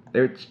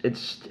 it's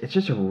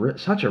just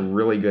such a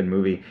really good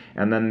movie.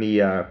 And then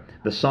the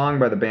song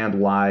by the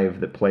band Live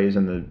that plays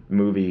in the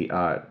movie.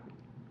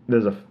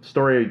 There's a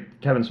story.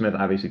 Kevin Smith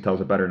obviously tells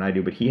it better than I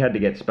do, but he had to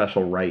get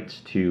special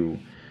rights to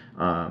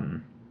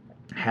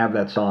have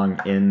that song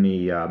in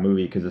the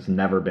movie because it's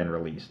never been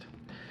released.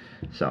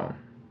 So.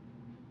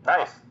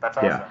 Nice. That's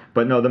awesome. Yeah,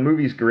 but no, the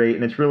movie's great,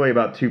 and it's really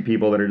about two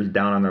people that are just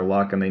down on their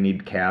luck and they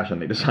need cash,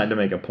 and they decide to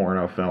make a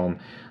porno film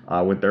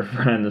with their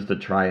friends to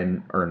try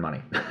and earn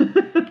money.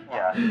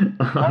 Yeah.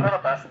 One of the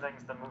best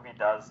things the movie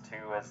does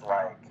too is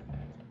like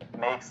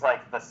makes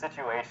like the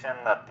situation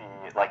that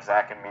the like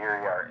Zack and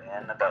Miri are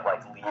in that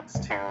like leads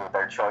to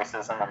their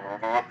choices in the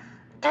movie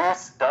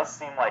does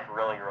seem like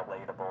really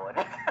relatable,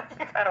 and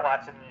you kind of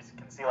watch it and you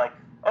can see like,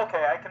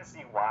 okay, I can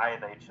see why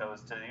they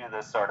chose to do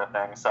this sort of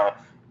thing. So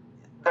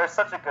there's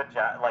such a good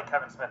job, like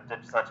Kevin Smith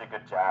did such a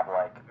good job,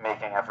 like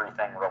making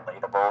everything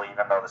relatable,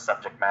 even though the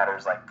subject matter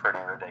is like pretty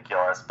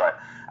ridiculous. But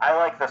I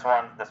like this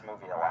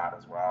movie a lot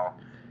as well.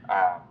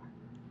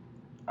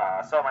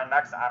 So my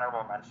next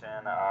honorable mention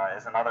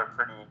is another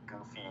pretty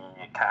goofy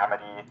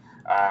comedy.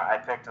 I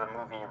picked the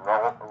movie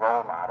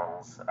Role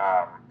Models.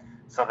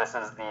 So this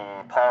is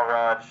the Paul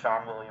Rudd,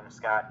 Seann William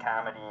Scott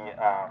comedy.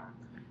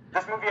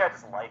 This movie I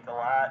just like a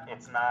lot.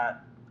 It's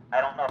not,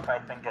 I don't know if I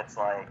think it's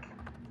like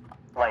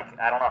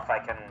I don't know if I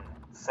can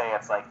say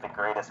it's like the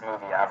greatest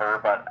movie ever,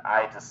 but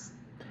I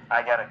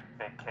get a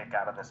big kick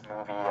out of this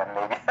movie, and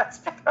maybe that's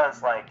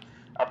because like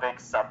a big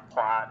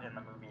subplot in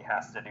the movie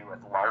has to do with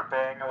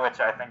LARPing,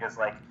 which I think is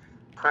like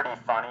pretty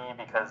funny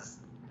because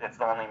it's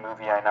the only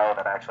movie I know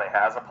that actually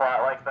has a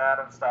plot like that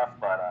and stuff.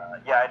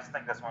 But yeah, I just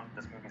think this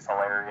movie's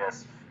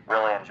hilarious,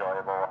 really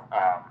enjoyable.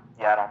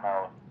 Yeah, I don't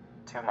know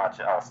too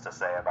much else to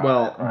say about it.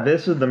 Well,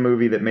 this is the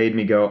movie that made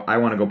me go, I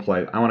want to go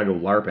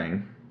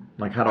LARPing.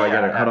 Like, how do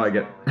I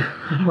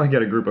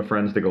get a group of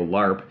friends to go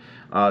LARP?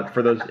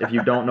 For those, if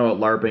you don't know what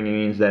LARPing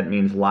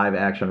means live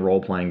action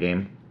role playing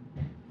game.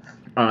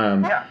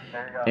 Yeah,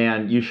 there you go.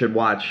 And you should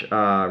watch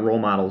Role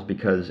Models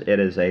because it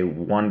is a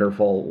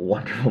wonderful,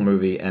 wonderful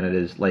movie, and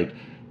it's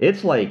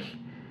like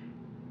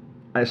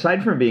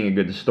aside from being a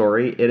good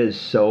story, it is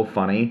so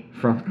funny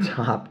from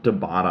top to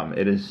bottom.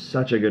 It is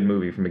such a good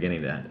movie from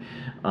beginning to end.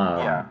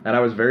 And I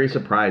was very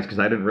surprised because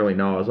I didn't really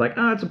know. I was like,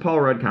 it's a Paul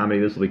Rudd comedy.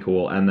 This will be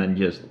cool. And then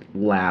just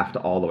laughed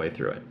all the way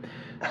through it.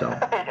 So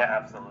yeah,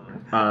 absolutely.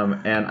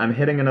 And I'm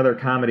hitting another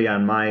comedy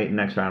on my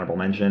next honorable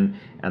mention,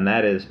 and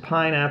that is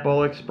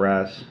Pineapple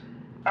Express.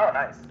 Oh,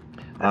 nice.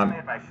 This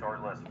made my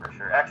short list for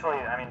sure. Actually,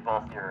 I mean,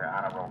 both your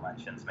honorable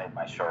mentions made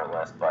my short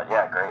list, but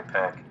yeah, great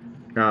pick.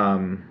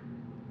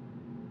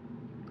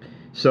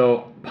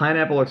 So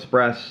Pineapple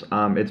Express,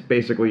 it's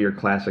basically your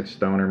classic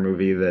stoner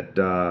movie that,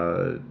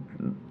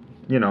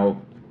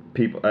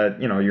 people,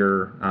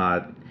 your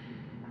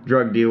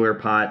drug dealer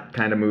pot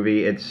kind of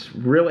movie. It's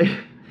really,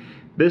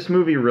 this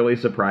movie really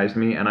surprised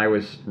me, and I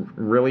was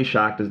really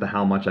shocked as to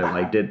how much I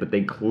liked it. But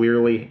they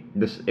clearly,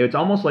 it's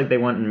almost like they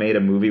went and made a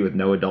movie with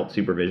no adult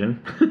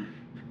supervision.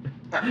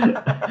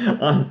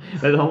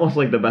 That's almost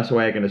like the best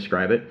way I can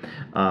describe it.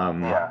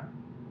 Yeah.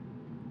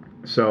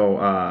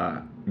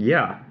 So,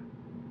 yeah.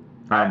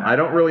 I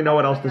don't really know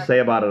what else to say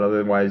about it,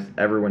 otherwise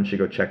everyone should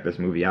go check this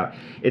movie out.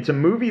 It's a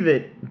movie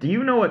that... Do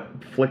you know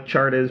what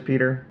Flickchart is,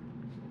 Peter?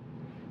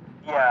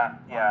 Yeah.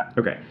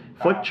 Okay.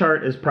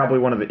 Flickchart is probably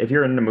one of the... If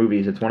you're into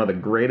movies, it's one of the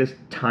greatest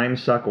time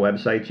suck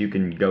websites you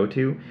can go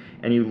to.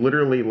 And you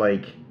literally,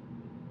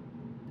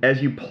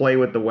 as you play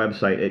with the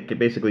website, it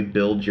basically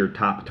builds your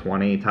top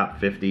 20, top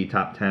 50,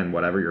 top 10,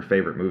 whatever, your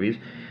favorite movies.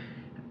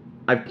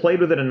 I've played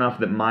with it enough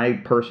that my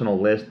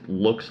personal list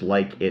looks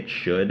like it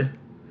should.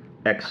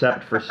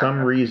 Except for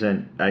some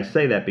reason, I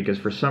say that because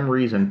for some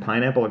reason,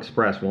 Pineapple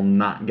Express will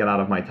not get out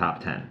of my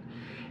top 10.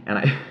 And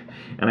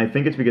I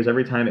think it's because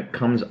every time it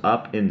comes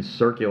up in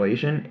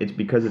circulation, it's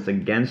because it's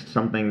against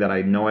something that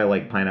I know I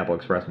like Pineapple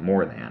Express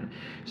more than.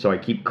 So I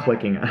keep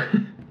clicking on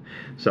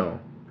it. So.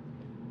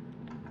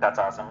 That's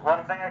awesome.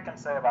 One thing I can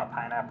say about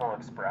Pineapple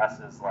Express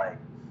is,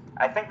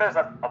 I think there's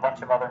a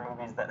bunch of other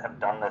movies that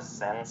have done this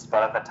since,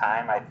 but at the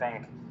time, I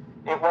think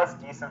it was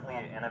decently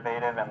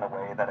innovative in the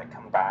way that it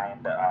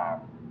combined,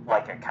 a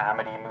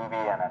comedy movie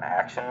and an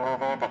action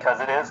movie, because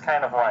it is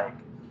kind of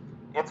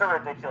it's a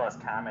ridiculous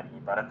comedy,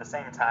 but at the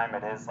same time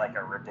it is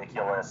a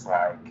ridiculous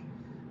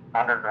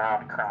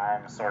underground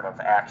crime sort of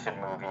action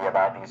movie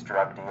about these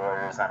drug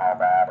dealers and all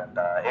that, and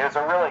it was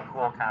a really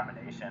cool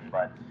combination.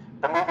 But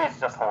the movie's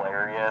just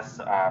hilarious.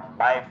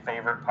 My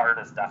favorite part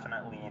is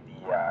definitely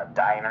the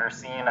diner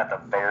scene at the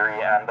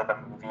very end of the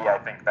movie. I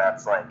think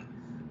that's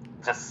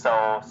just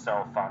so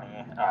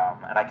funny,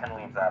 and I can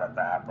leave that at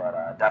that,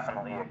 but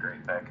definitely a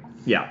great pick.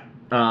 Yeah.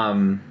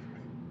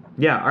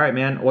 Yeah, all right,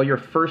 man. Well, your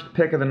first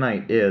pick of the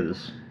night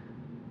is...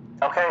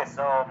 Okay,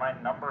 so my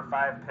number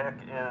 5 pick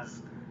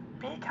is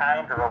Be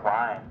Kind,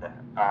 Rewind.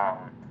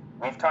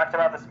 We've talked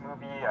about this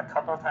movie a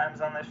couple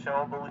times on this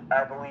show,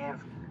 I believe,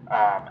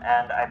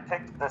 and I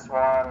picked this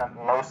one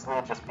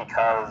mostly just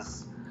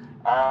because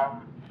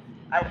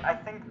I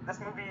think this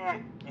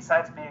movie,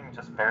 besides being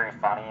just very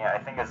funny, I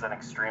think it has an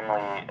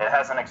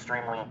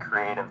extremely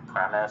creative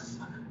premise,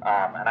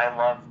 and I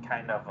love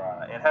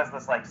it has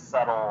this like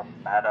subtle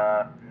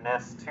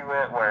meta-ness to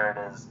it, where it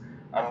is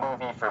a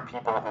movie for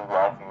people who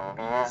love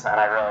movies, and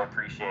I really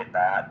appreciate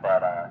that.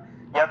 But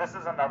yeah, this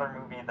is another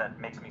movie that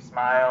makes me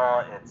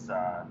smile. It's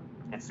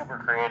super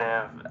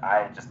creative.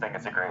 I just think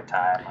it's a great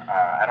time.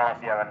 I don't know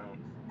if you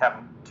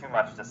have too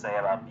much to say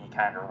about Be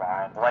Kind or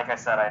Rewind. Like I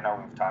said, I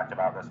know we've talked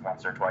about this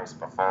once or twice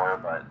before,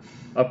 but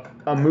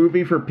a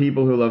movie for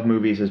people who love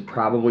movies is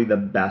probably the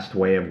best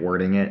way of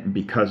wording it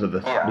because of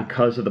the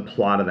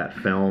plot of that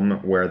film,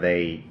 where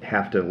they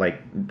have to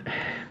like,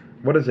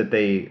 what is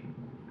it?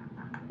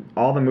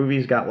 All the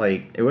movies got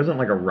like, it wasn't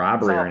like a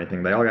robbery or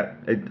anything. They all got.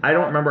 I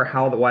don't remember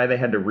why they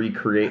had to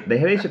recreate. They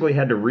basically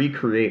had to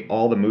recreate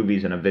all the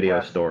movies in a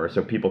video store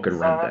so people could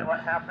rent them. So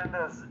what happened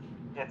is,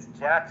 it's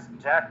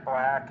Jack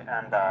Black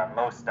and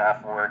Mos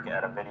Def work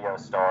at a video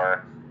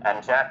store,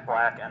 and Jack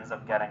Black ends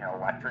up getting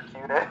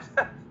electrocuted,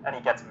 and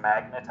he gets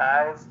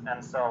magnetized,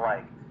 and so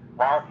like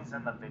while he's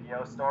in the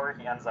video store,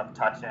 he ends up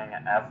touching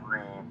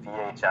every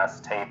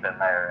VHS tape in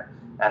there,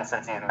 and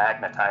since he's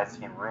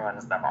magnetized, he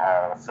ruins them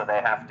all, so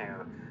they have to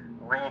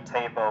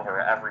re-tape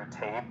over every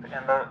tape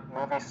in the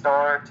movie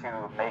store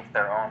to make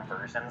their own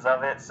versions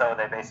of it. So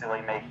they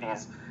basically make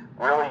these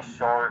really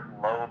short,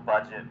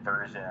 low-budget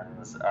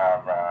versions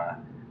of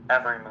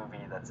every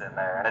movie that's in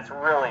there, and it's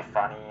really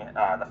funny.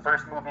 The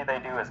first movie they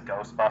do is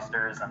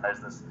Ghostbusters, and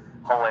there's this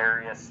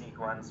hilarious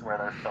sequence where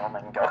they're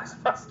filming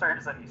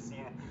Ghostbusters, and you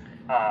see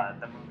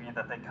the movie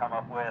that they come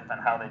up with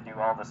and how they do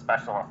all the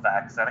special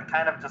effects, and it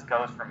kind of just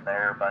goes from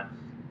there. But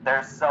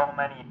there's so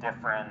many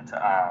different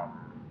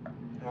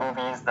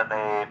movies that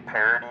they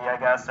parody, I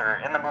guess,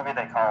 or in the movie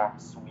they call them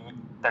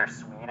they're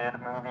sweeted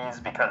movies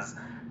because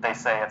they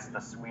say it's the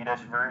Swedish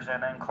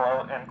version in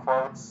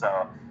quotes.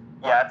 So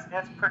yeah,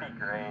 it's pretty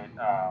great.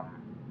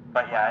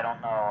 But yeah, I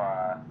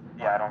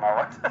don't know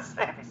what to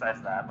say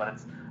besides that. But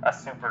it's a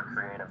super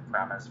creative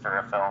premise for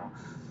a film.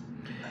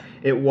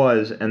 It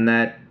was, and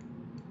that,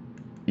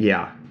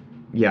 yeah,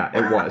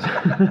 it was.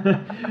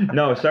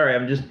 No, sorry,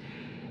 I'm just.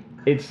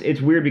 It's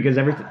weird because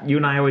you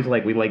and I always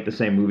we like the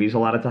same movies a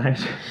lot of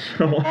times.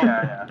 So,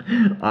 yeah.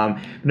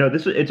 No,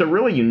 it's a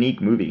really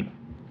unique movie,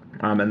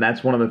 and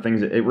that's one of the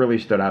things that it really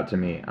stood out to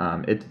me.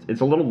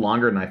 It's a little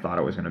longer than I thought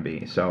it was going to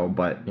be. So,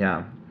 but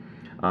yeah.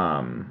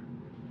 All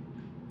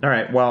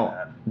right. Well,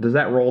 does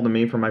that roll to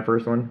me for my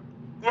first one?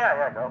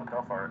 Yeah.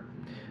 Go for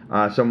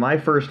it. So my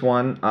first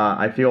one,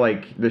 I feel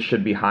like this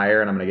should be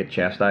higher, and I'm going to get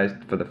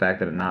chastised for the fact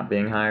that it not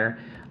being higher.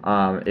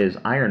 Is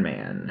Iron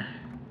Man.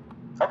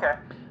 Okay.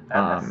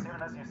 As soon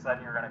as you said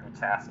you were going to be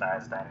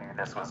chastised, I knew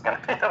this was going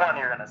to be the one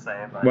you were going to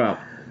say. But... Well,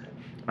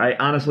 I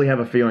honestly have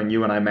a feeling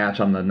you and I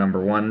match on the number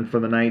one for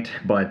the night,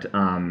 but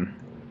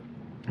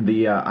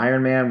the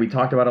Iron Man, we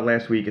talked about it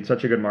last week. It's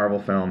such a good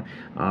Marvel film.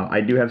 I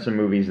do have some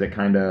movies that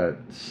kind of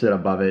sit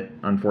above it,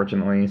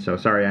 unfortunately, so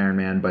sorry, Iron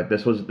Man, but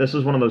this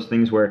was one of those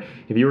things where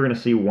if you were going to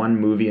see one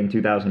movie in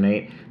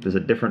 2008, there's a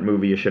different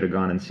movie you should have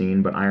gone and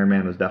seen, but Iron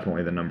Man was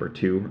definitely the number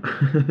two.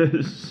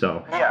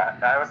 So yeah,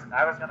 I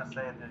was going to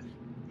say this.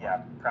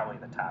 Yeah, probably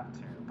the top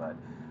two, but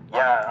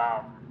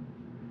yeah,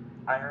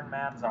 Iron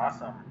Man's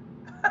awesome.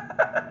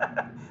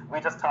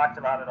 We just talked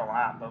about it a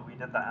lot, but we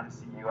did the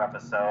MCU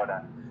episode,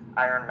 and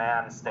Iron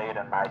Man stayed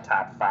in my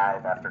top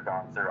 5 after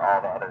going through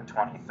all the other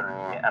 23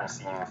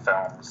 MCU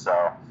films,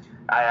 so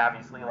I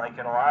obviously like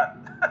it a lot.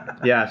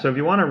 Yeah, so if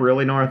you want to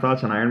really know our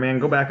thoughts on Iron Man,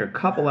 go back a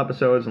couple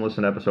episodes and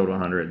listen to episode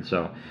 100.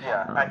 So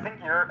yeah, I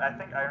think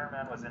Iron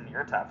Man was in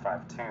your top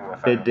 5 too.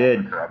 If it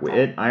did.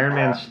 Correctly. Iron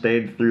Man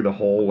stayed through the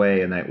whole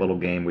way in that little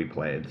game we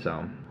played.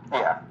 So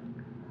yeah,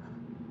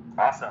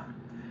 awesome.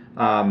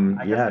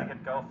 I guess I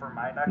could go for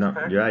my next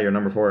pick. Yeah, you're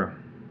number 4.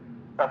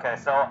 Okay,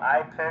 so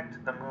I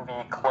picked the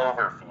movie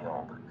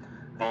Cloverfield,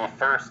 the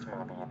first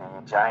movie,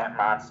 the giant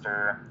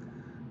monster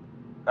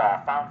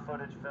found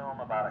footage film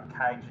about a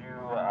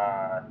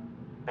kaiju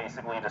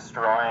basically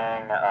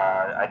destroying,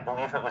 I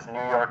believe it was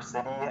New York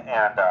City,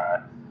 and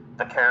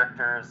the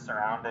characters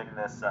surrounding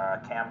this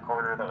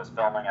camcorder that was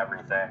filming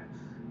everything.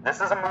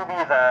 This is a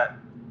movie that,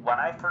 when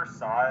I first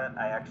saw it,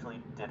 I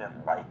actually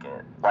didn't like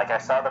it. Like, I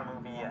saw the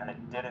movie and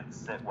it didn't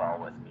sit well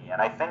with me.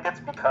 And I think it's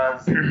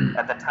because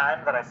at the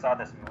time that I saw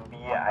this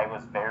movie, I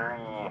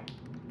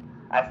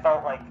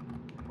felt like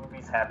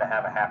movies had to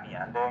have a happy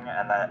ending,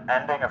 and the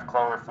ending of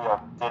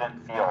Cloverfield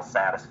didn't feel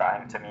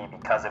satisfying to me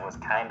because it was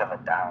kind of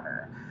a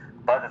downer.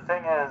 But the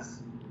thing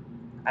is,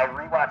 I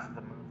rewatched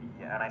the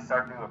movie and I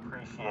started to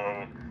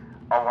appreciate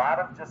a lot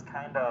of just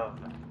kind of,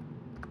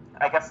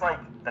 I guess, like,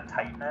 the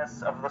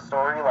tightness of the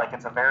story. Like,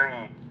 it's a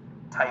very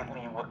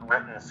tightly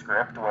written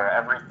script where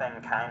everything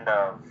kind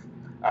of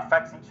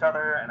affects each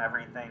other, and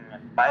everything,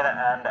 by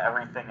the end,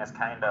 everything is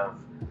kind of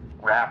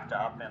wrapped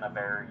up in a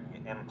very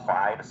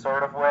implied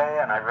sort of way,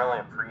 and I really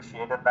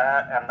appreciated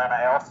that. And then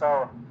I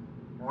also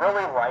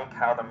really like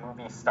how the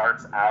movie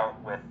starts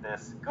out with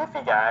this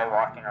goofy guy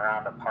walking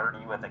around a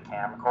party with a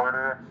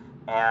camcorder,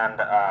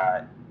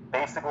 and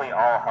basically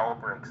all hell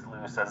breaks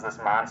loose loose as this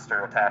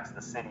monster attacks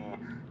the city,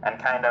 and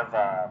kind of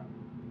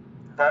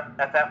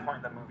at that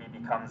point the movie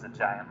becomes a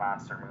giant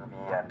monster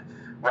movie and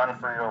run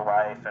for your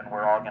life and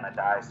we're all gonna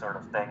die sort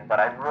of thing. But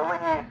I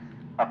really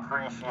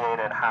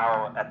appreciated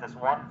how at this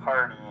one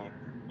party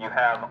you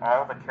have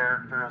all the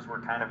characters were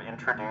kind of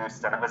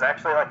introduced, and it was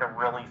actually like a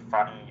really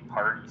funny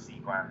party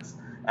sequence.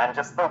 And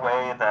just the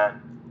way that,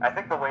 I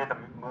think the way the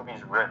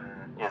movie's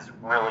written is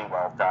really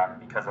well done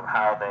because of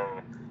how they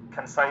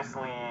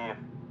concisely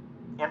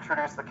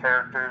introduce the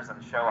characters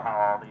and show how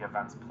all the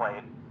events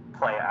play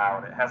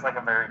out. It has like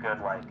a very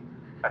good like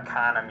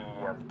economy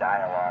of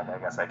dialogue, I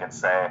guess I could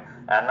say.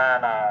 And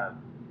then I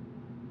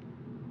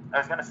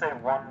was going to say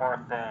one more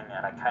thing,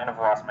 and I kind of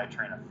lost my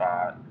train of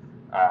thought.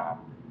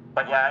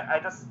 But yeah,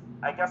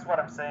 I guess what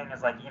I'm saying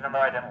is, like, even though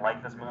I didn't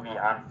like this movie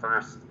on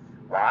first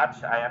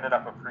watch, I ended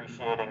up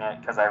appreciating it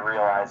because I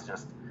realized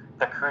just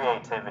the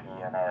creativity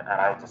in it,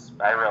 and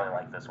I really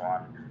like this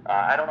one.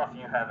 I don't know if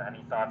you have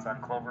any thoughts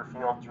on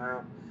Cloverfield, Drew.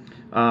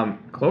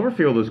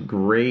 Cloverfield was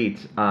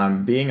great.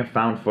 Being a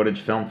found footage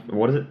film,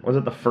 was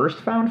it the first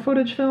found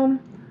footage film?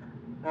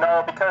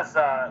 No, because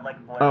like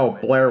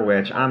Blair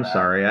Witch. I'm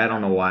sorry, I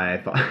don't know why I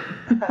thought.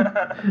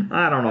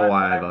 I don't know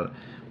why I thought.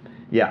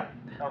 Yeah.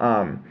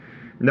 Okay.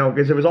 No,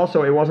 because it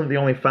wasn't the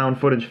only found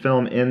footage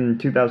film in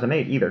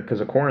 2008 either,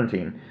 because of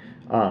quarantine.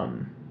 Yeah,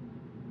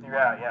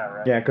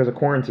 right. Yeah, because of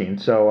quarantine.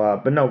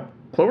 So, but no,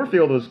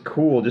 Cloverfield was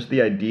cool, just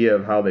the idea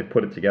of how they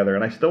put it together,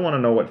 and I still want to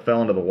know what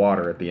fell into the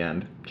water at the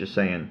end. Just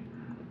saying.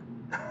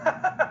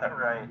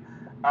 Right.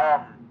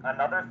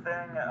 Another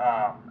thing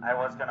I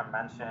was going to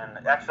mention,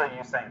 actually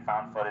you saying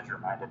found footage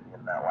reminded me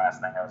of that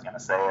last thing I was going to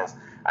say is,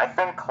 I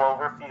think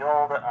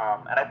Cloverfield,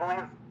 and I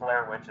believe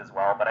Blair Witch as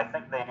well, but I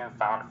think they do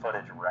found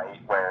footage right,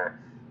 where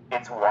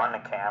it's one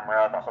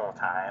camera the whole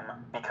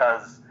time,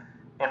 because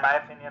in my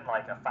opinion,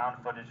 like a found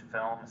footage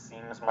film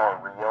seems more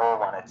real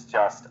when it's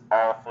just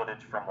all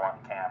footage from one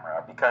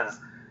camera, because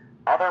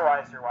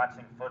otherwise you're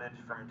watching footage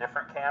from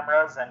different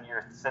cameras and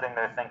you're sitting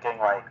there thinking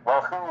like,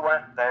 well, who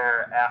went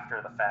there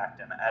after the fact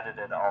and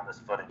edited all this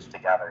footage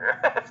together,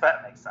 if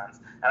that makes sense.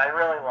 And I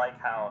really like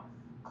how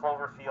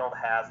Cloverfield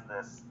has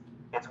this,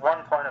 it's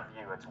one point of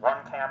view, it's one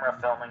camera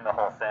filming the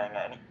whole thing,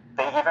 and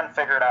they even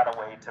figured out a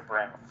way to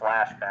bring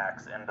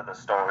flashbacks into the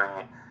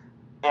story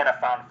in a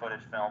found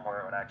footage film where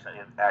it would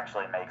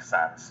actually make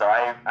sense. So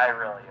I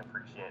really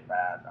appreciate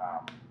that,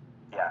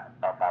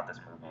 about this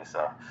movie,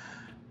 so...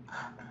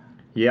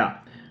 Yeah.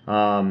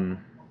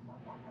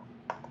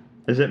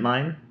 Is it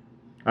mine?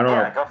 I don't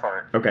know. Yeah, go for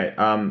it. Okay.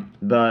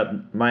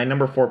 My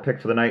number 4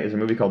 pick for the night is a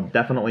movie called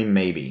Definitely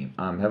Maybe.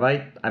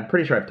 I'm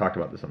pretty sure I've talked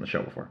about this on the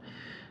show before.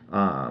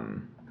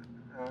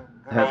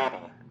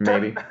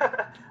 Maybe.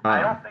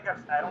 I don't think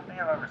I've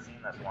ever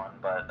seen this one,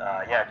 but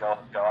yeah, go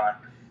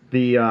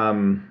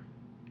on.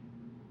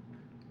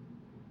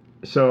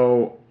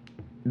 So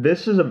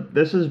this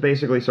is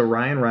basically, so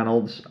Ryan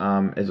Reynolds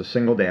is a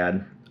single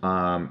dad,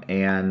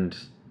 and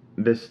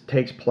this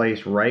takes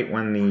place right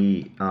when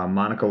the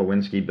Monica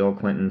Lewinsky, Bill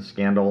Clinton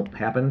scandal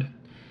happened.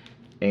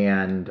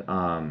 And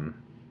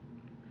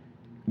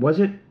was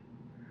it?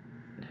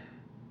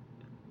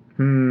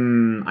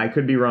 I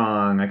could be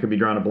wrong. I could be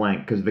drawing a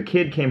blank, because the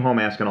kid came home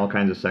asking all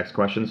kinds of sex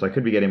questions, so I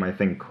could be getting my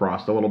thing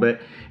crossed a little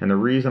bit. And the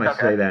reason I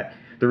say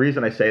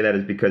that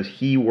is because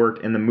he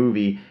worked in the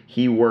movie.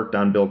 He worked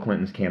on Bill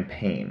Clinton's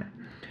campaign.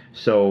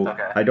 So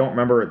I don't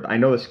remember. I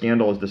know the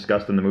scandal is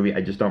discussed in the movie.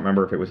 I just don't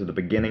remember if it was at the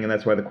beginning and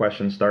that's why the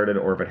question started,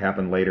 or if it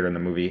happened later in the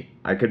movie.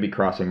 I could be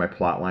crossing my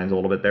plot lines a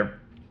little bit there.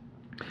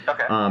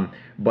 Okay.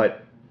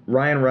 But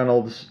Ryan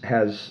Reynolds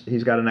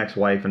he's got an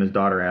ex-wife, and his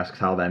daughter asks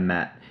how they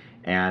met,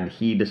 and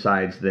he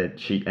decides that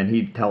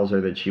he tells her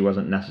that she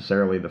wasn't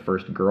necessarily the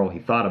first girl he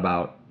thought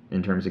about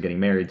in terms of getting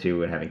married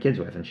to and having kids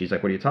with. And she's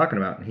like, "What are you talking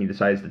about?" And he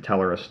decides to tell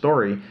her a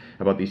story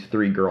about these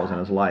 3 girls in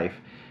his life.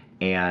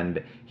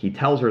 And he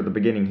tells her at the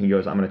beginning, he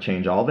goes, "I'm going to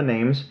change all the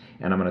names,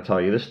 and I'm going to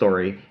tell you the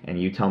story, and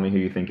you tell me who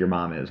you think your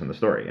mom is in the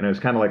story." And it was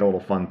kind of like a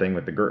little fun thing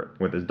with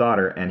his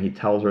daughter, and he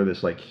tells her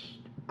this like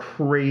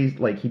crazy,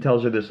 like he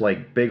tells her this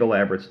like big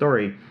elaborate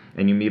story,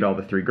 and you meet all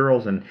the 3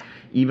 girls, and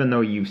even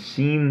though you've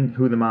seen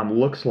who the mom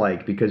looks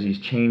like because he's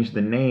changed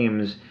the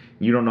names,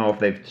 you don't know if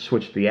they've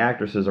switched the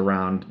actresses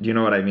around. Do you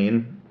know what I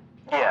mean?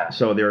 Yeah.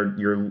 So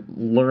you're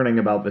learning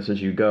about this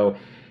as you go.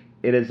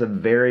 It is a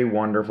very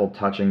wonderful,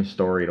 touching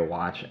story to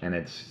watch, and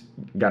it's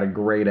got a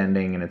great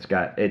ending, and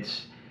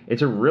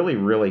it's a really,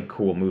 really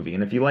cool movie.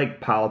 And if you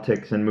like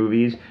politics and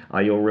movies,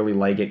 you'll really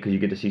like it because you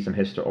get to see some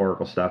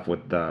historical stuff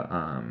with the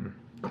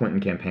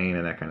Clinton campaign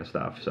and that kind of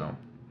stuff. So.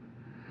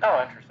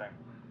 Oh, interesting.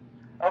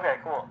 Okay,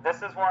 cool. This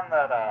is one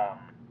that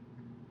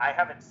I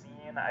haven't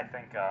seen. I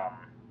think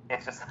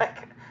it's just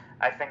like,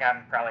 I think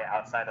I'm probably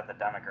outside of the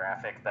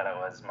demographic that it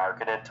was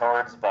marketed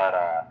towards,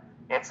 but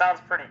it sounds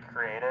pretty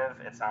creative.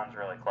 It sounds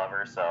really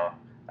clever, so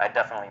I'd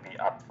definitely be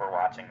up for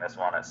watching this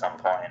one at some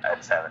point. I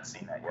just haven't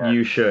seen it yet.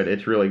 You should.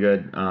 It's really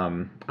good.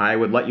 I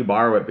would let you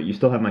borrow it, but you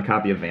still have my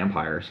copy of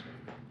Vampires.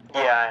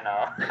 Yeah,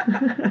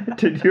 I know.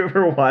 Did you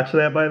ever watch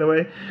that, by the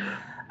way?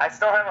 I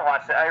still haven't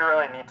watched it. I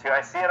really need to.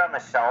 I see it on the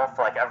shelf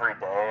like every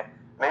day.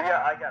 Maybe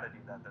I gotta do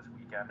that this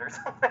weekend or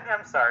something.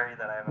 I'm sorry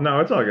that I haven't. No,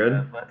 it's all good.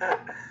 It, but...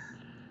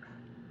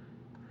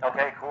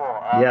 Okay, cool.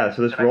 Yeah,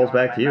 so this rolls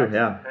back to you,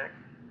 yeah. Pick?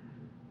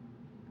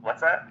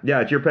 What's that?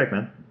 Yeah, it's your pick,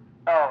 man.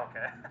 Oh,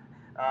 okay.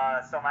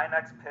 So my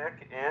next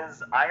pick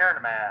is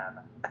Iron Man.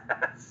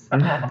 So,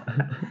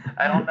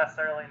 I don't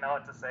necessarily know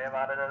what to say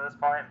about it at this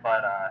point,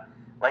 but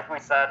like we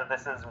said,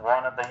 this is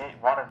one of the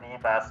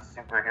best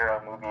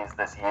superhero movies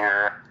this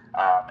year.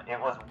 It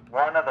was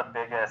one of the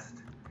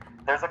biggest.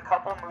 There's a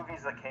couple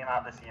movies that came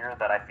out this year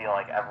that I feel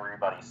like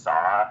everybody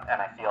saw,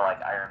 and I feel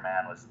like Iron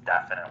Man was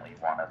definitely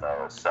one of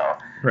those. So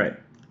right.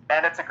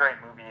 And it's a great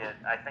movie.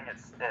 I think it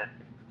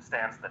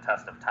stands the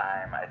test of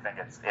time. I think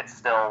it's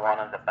still one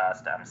of the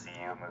best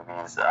MCU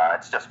movies.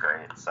 It's just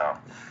great. So.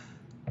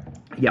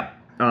 Yeah.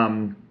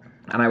 And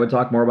I would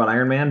talk more about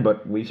Iron Man,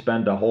 but we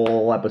spent a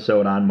whole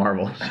episode on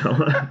Marvel. So,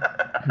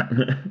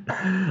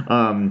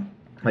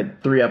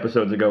 like 3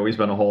 episodes ago, we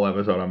spent a whole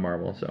episode on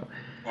Marvel. So.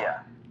 Yeah.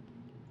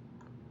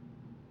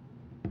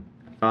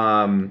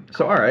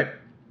 So all right,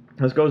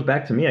 this goes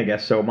back to me, I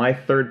guess. So my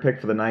third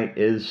pick for the night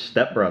is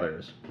Step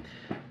Brothers.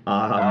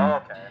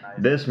 Okay, nice.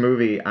 This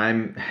movie,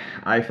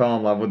 I fell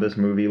in love with this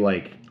movie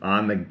like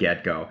on the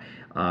get-go.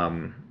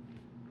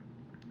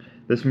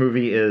 This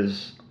movie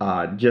is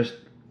just,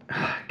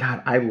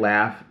 God, I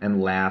laugh and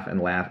laugh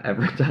and laugh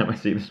every time I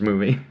see this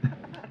movie.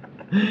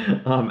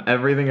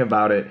 Everything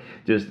about it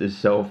just is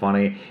so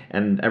funny,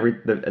 and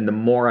the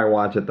more I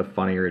watch it, the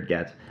funnier it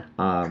gets.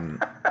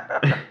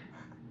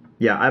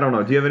 Yeah, I don't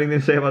know. Do you have anything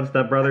to say about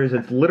Step Brothers?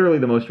 It's literally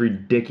the most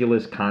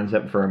ridiculous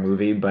concept for a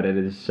movie, but it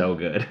is so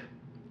good.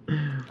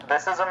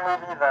 This is a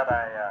movie that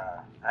I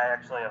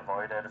actually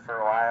avoided for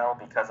a while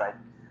because I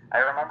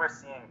remember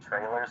seeing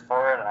trailers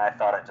for it and I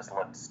thought it just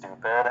looked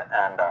stupid,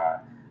 and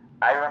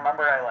I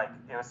remember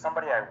it was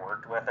somebody I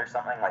worked with or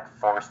something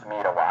forced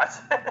me to watch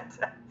it,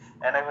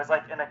 and it was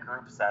in a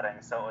group setting,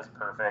 so it was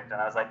perfect,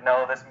 and I was like,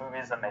 no, this movie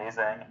is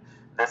amazing,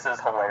 this is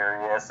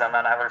hilarious, and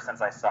then ever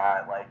since I saw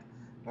it,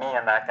 me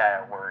and that guy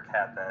at work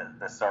had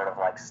this sort of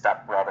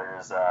Step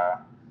Brothers,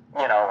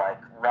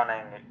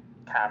 running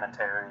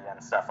commentary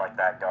and stuff like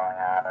that going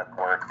on at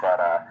work. But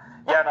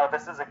yeah, no,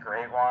 this is a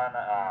great one.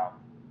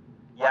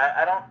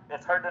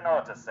 It's hard to know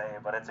what to say,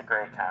 but it's a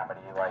great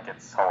comedy.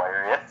 It's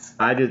hilarious.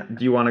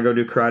 Do you want to go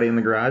do karate in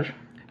the garage?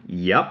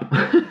 Yep.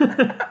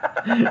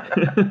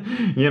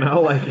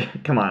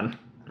 Come on.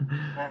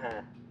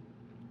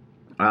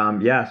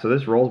 Mm-hmm. Yeah, so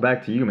this rolls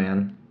back to you,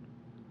 man.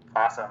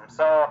 Awesome.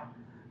 So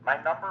my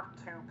number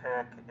 2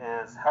 pick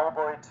is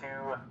Hellboy 2: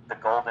 The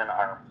Golden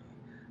Army.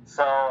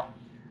 So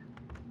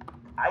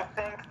I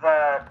think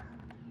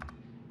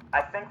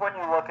when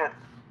you look at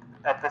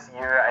this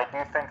year, I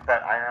do think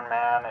that Iron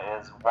Man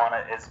is one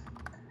of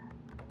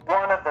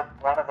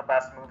the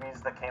best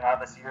movies that came out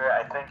this year.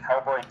 I think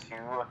Hellboy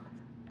 2,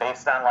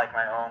 based on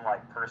my own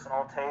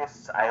personal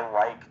tastes, I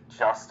like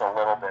just a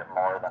little bit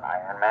more than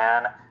Iron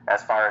Man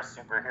as far as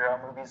superhero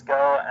movies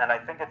go, and I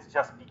think it's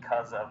just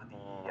because of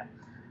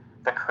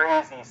the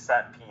crazy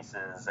set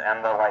pieces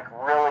and the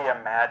really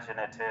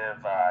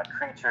imaginative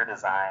creature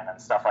design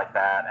and stuff like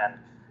that. And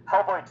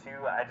Hellboy 2,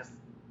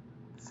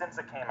 since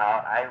it came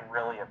out, I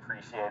really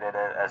appreciated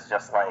it as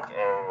just an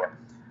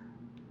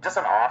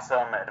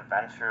awesome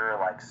adventure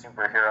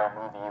superhero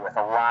movie with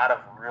a lot of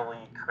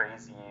really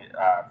crazy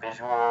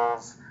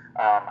visuals.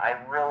 I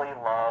really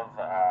love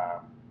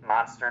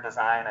monster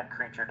design and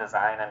creature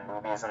design in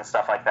movies and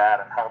stuff like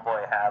that, and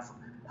Hellboy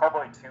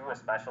 2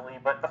 especially,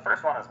 but the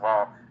first one as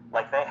well.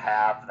 They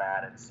have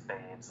that in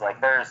spades.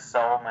 There's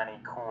so many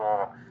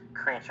cool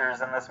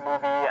creatures in this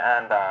movie,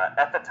 and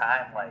at the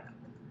time,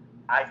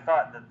 I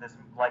thought that this,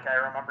 I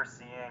remember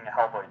seeing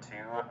Hellboy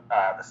 2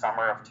 the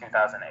summer of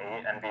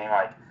 2008 and being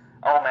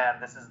oh man,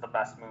 this is the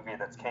best movie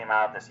that's came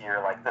out this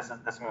year.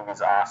 This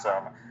movie's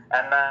awesome.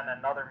 And then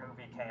another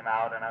movie came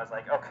out, and I was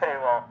like, okay,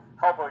 well,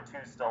 Hellboy 2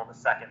 is still the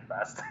second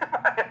best in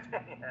my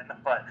opinion.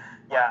 But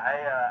yeah,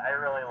 I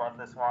really love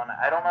this one.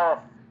 I don't know if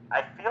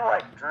I feel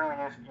like Drew,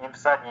 you've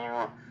said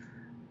you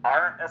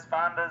aren't as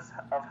fond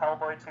of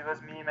Hellboy 2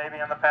 as me, maybe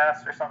in the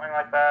past or something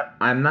like that.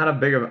 I'm not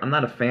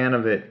a fan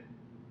of it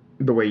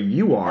the way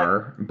you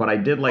are, but I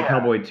did like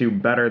Hellboy 2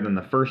 better than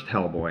the first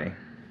Hellboy.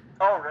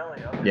 Oh,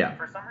 really? Okay. Yeah.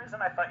 For some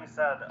reason, I thought you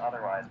said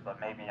otherwise, but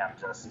maybe I'm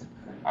just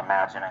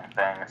imagining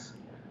things.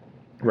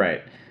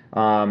 Right.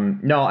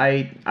 No,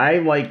 I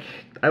like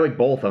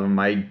both of them.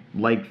 I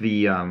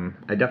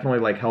definitely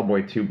like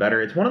Hellboy 2 better.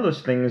 It's one of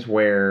those things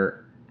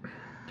where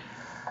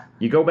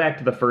you go back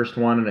to the first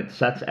one and it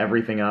sets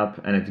everything up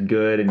and it's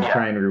good and you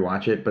try and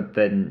rewatch it, but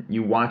then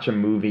you watch a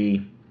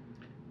movie,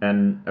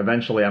 and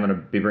eventually I'm going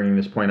to be bringing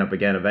this point up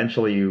again.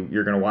 Eventually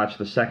you're going to watch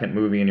the second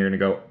movie and you're going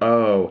to go,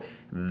 oh,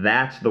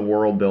 that's the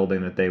world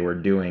building that they were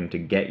doing to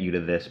get you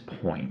to this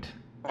point.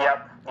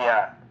 Yep.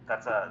 Yeah.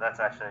 That's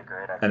actually a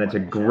great explanation. And it's a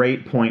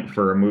great point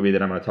for a movie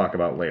that I'm going to talk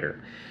about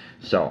later.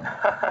 So.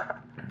 Yeah,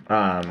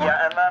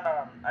 and then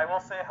I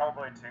will say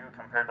Hellboy 2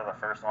 compared to the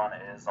first one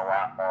is a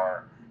lot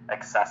more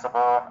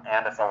accessible,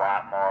 and it's a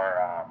lot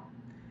more.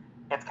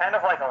 It's kind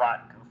of a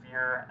lot goofier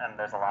goofier and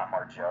there's a lot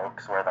more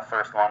jokes, where the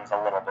first one's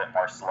a little bit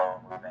more slow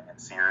moving and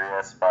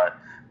serious, but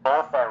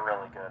both are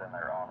really good in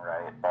their own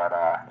right. But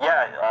I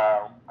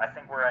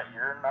think we're at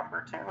your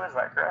number 2, is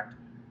that correct?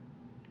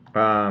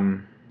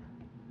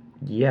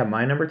 Yeah,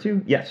 my number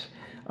 2? Yes.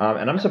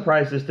 And I'm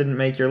surprised this didn't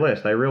make your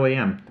list. I really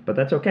am. But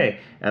that's okay.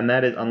 And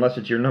that is, unless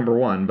it's your number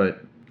 1,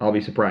 but I'll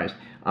be surprised.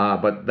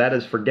 But that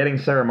is Forgetting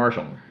Sarah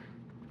Marshall.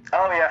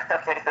 Oh, yeah.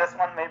 Okay, this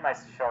one made my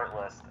short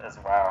list as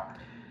well.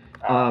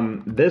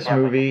 This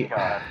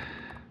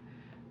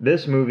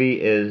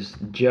movie is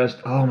just,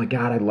 oh my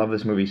god, I love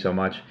this movie so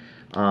much.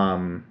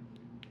 The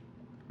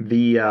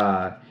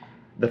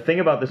thing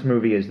about this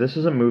movie is this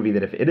is a movie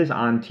that if it is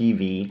on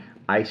TV,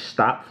 I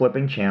stop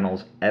flipping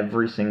channels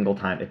every single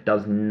time. It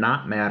does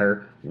not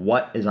matter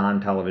what is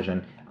on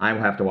television. I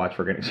will have to watch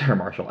Forgetting Sarah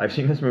Marshall. I've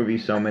seen this movie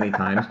so many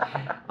times.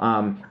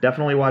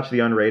 Definitely watch the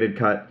unrated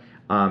cut.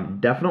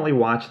 Definitely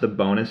watch the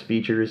bonus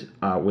features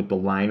with the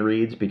line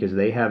reads, because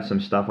they have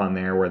some stuff on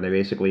there where they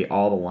basically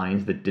all the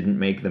lines that didn't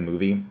make the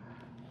movie.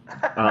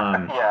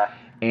 Yeah.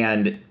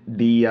 And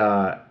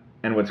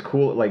what's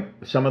cool, like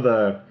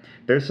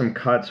there's some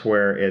cuts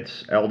where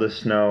it's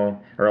Eldest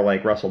Snow, or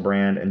like Russell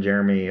Brand and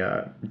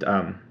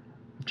Jason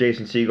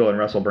Segel and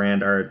Russell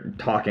Brand are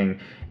talking,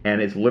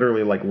 and it's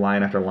literally like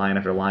line after line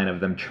after line of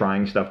them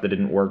trying stuff that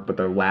didn't work, but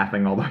they're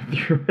laughing all the way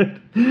through it.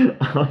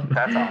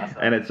 That's awesome.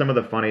 And it's some of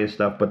the funniest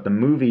stuff. But the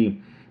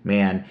movie,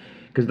 man,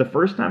 because the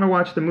first time I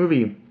watched the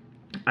movie,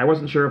 I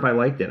wasn't sure if I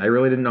liked it. I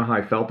really didn't know how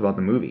I felt about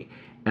the movie.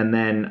 And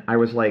then I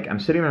was like, I'm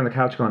sitting there on the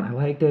couch going, I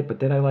liked it, but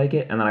did I like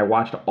it? And then I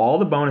watched all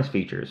the bonus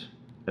features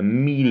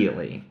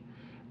immediately.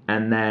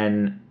 And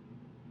then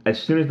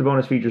as soon as the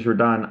bonus features were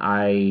done,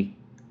 I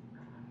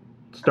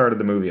started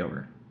the movie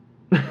over.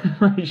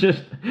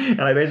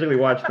 I basically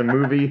watched the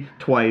movie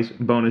twice,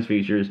 bonus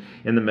features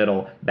in the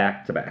middle,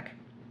 back to back.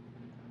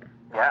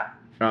 Yeah.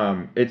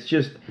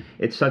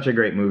 It's such a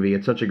great movie.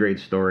 It's such a great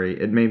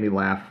story. It made me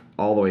laugh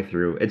all the way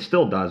through. It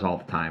still does all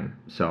the time.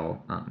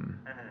 So,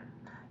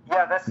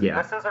 This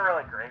is a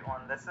really great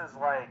one. This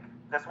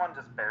one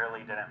just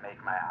barely didn't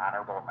make my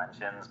honorable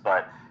mentions,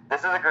 but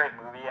this is a great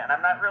movie, and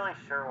I'm not really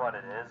sure what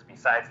it is,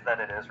 besides that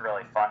it is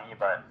really funny,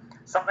 but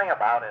something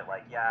about it,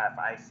 like, yeah, if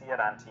I see it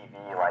on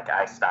TV, like,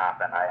 I stop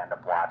and I end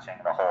up watching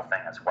the whole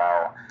thing as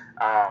well.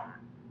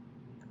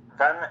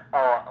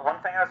 One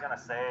thing I was going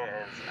to say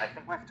is, I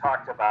think we've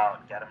talked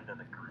about Get 'Em to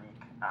the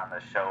Greek on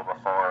the show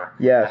before.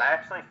 Yes. And I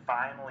actually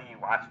finally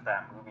watched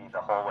that movie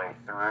the whole way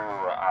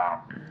through,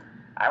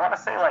 I want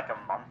to say like a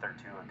month or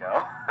 2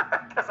 ago,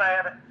 because I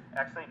had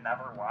actually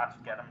never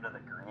watched Get 'Em to the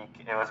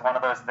Greek. It was one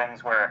of those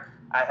things where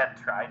I had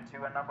tried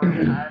to a number of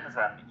times,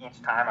 and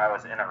each time I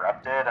was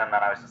interrupted, and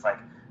then I was just like,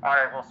 all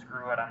right, well,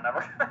 screw it. I'm never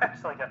going to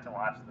actually get to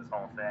watch this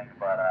whole thing.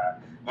 But,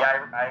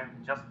 I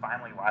just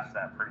finally watched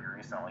that pretty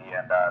recently,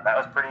 and that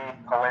was pretty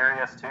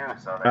hilarious, too.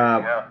 So there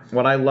you go.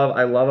 What I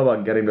love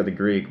about Getting to the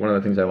Greek, one of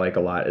the things I like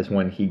a lot is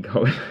when he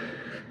goes...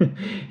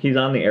 he's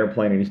on the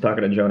airplane and he's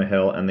talking to Jonah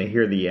Hill, and they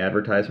hear the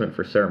advertisement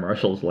for Sarah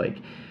Marshall's,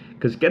 like...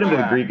 Because Get 'Em to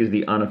the Greek is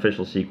the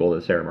unofficial sequel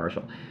to Sarah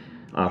Marshall.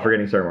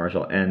 Forgetting Sarah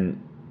Marshall. And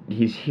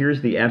he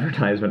hears the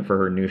advertisement for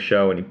her new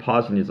show, and he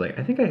pauses and he's like,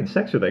 I think I had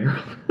sex with that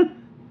girl.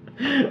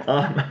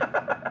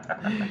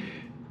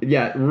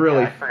 Yeah,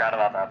 really. Yeah, I forgot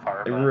about that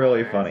part.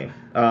 Really funny.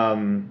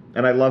 And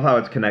I love how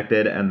it's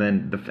connected, and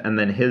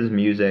then his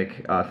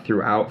music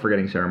throughout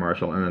Forgetting Sarah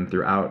Marshall, and then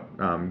throughout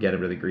Get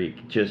 'Em to the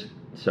Greek, just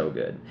so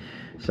good.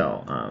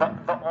 So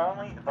the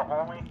only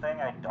thing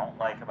I don't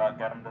like about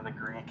Get 'Em to the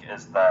Greek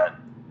is that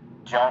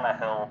Jonah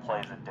Hill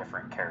plays a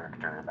different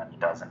character than he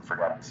does in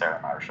Forgetting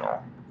Sarah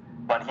Marshall.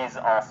 But he's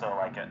also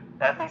like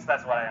at least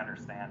that's what I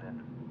understand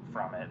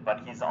from it. But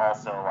he's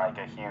also like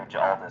a huge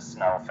Aldous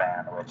Snow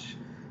fan, which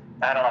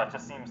I don't know. It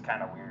just seems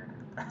kind of weird.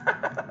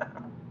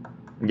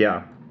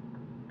 Yeah.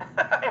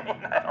 I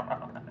mean, I don't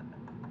know.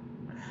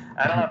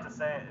 I don't know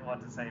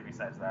what to say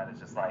besides that. It's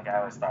just like I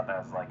always thought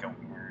that was like a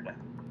weird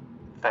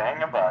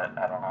thing, but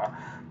I don't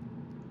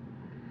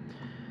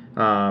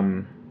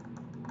know.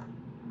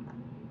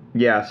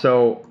 Yeah.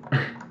 So,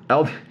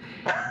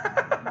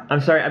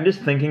 I'm sorry. I'm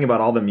just thinking about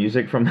all the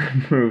music from the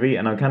movie,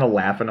 and I'm kind of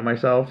laughing to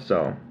myself.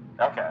 So.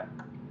 Okay.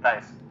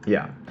 Nice.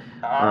 Yeah.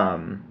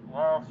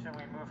 Well, should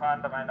we move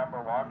on to my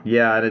number 1?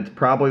 Yeah, and it's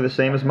probably the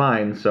same as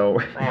mine, so...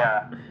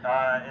 Yeah,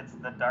 it's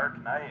The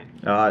Dark Knight,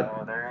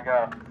 so there you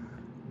go.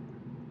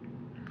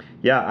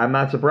 Yeah, I'm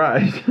not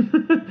surprised.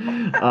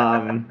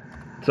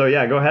 So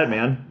yeah, go ahead,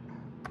 man.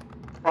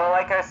 Well,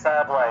 like I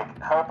said, like,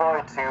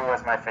 Hellboy 2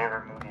 was my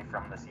favorite movie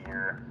from this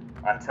year,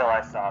 until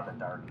I saw The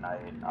Dark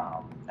Knight,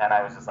 and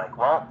I was just like,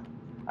 well,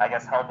 I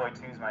guess Hellboy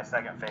 2 is my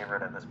second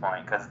favorite at this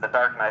point, because The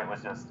Dark Knight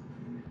was just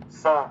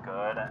so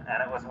good,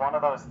 and it was one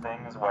of those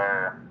things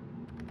where...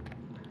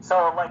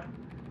 So, like,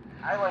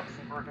 I like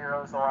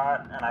superheroes a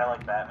lot, and I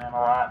like Batman a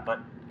lot, but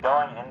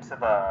going in to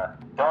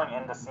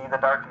see The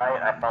Dark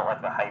Knight, I felt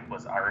like the hype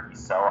was already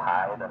so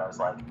high that I was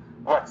like,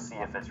 let's see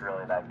if it's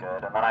really that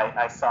good. And then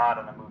I saw it,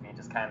 and the movie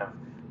just kind of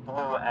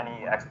blew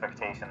any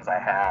expectations I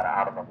had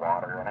out of the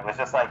water, and it was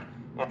just like,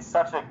 it's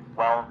such a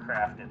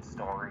well-crafted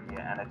story,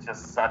 and it's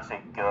just such a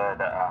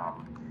good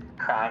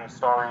crime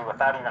story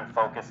without even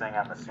focusing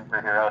on the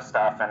superhero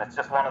stuff. And it's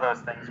just one of those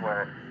things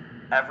where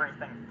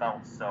everything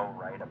felt so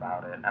right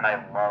about it, and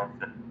I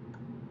loved the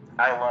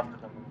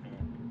movie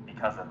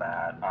because of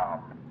that.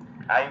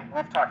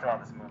 We've talked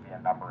about this movie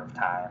a number of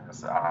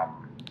times.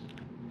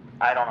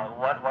 I don't know.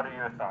 What are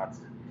your thoughts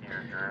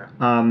here,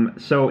 Drew?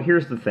 So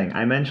here's the thing.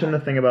 I mentioned the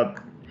thing about...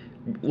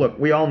 Look,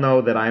 we all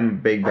know that I'm a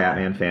big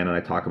Batman fan, and I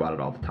talk about it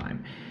all the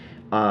time.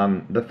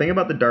 The thing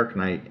about The Dark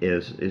Knight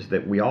is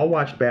that we all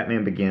watched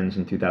Batman Begins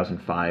in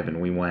 2005, and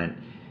we went,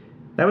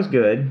 that was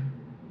good.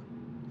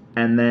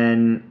 And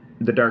then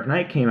The Dark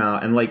Knight came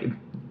out, and, like,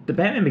 the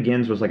Batman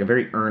Begins was, like, a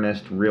very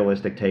earnest,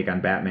 realistic take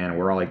on Batman, and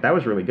we're all like, that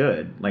was really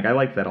good. Like, I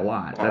liked that a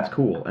lot. That's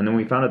cool. And then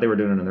we found out they were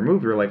doing another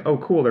movie. We were like, oh,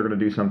 cool, they're going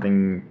to do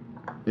something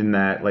in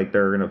that, like,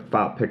 they're going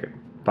to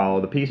follow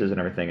the pieces and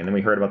everything. And then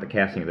we heard about the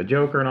casting of the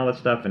Joker and all that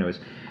stuff, and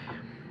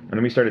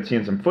then we started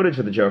seeing some footage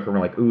of the Joker, and we're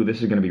like, ooh,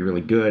 this is going to be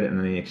really good. And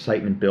then the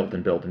excitement built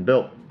and built and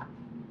built.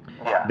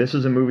 Yeah. This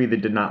is a movie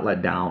that did not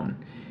let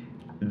down.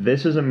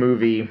 This is a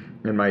movie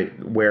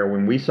where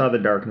when we saw The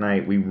Dark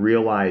Knight, we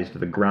realized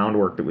the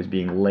groundwork that was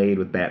being laid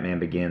with Batman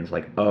Begins.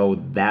 Like,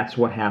 oh, that's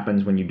what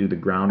happens when you do the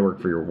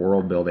groundwork for your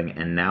world building,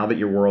 and now that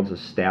your world's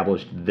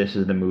established, this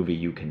is the movie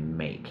you can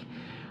make.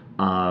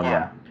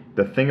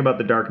 The thing about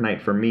The Dark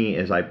Knight for me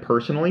is I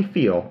personally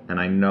feel, and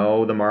I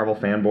know the Marvel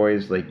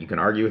fanboys, like, you can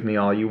argue with me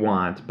all you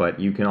want, but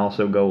you can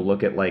also go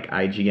look at, like,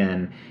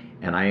 IGN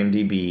and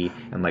IMDb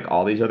and, like,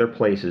 all these other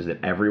places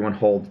that everyone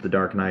holds The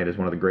Dark Knight as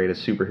one of the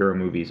greatest superhero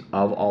movies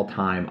of all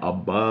time,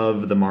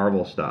 above the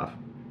Marvel stuff.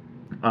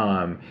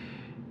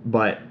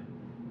 But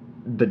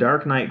The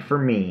Dark Knight, for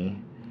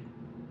me,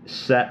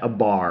 set a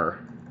bar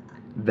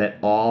that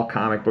all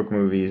comic book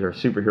movies or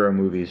superhero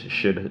movies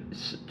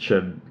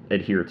should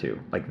adhere to.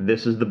 Like,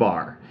 this is the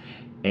bar.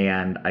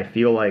 And I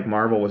feel like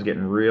Marvel was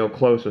getting real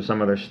close with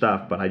some of their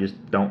stuff, but I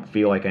just don't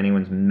feel like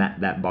anyone's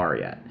met that bar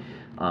yet.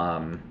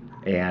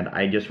 And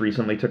I just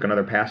recently took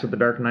another pass at The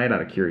Dark Knight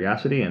out of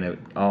curiosity, and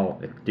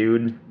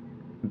dude,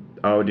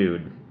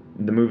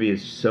 the movie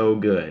is so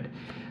good.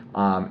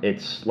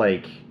 It's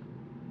like,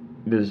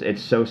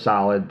 it's so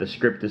solid, the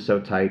script is so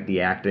tight,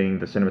 the acting,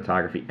 the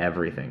cinematography,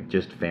 everything,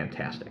 just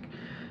fantastic.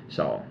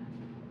 So.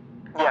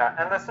 Yeah,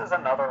 and this is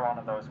another one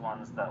of those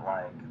ones that,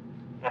 like,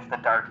 if The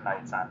Dark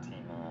Knight's on TV,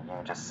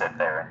 you just sit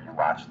there and you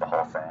watch the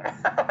whole thing.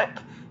 Like,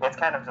 it's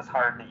kind of just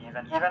hard to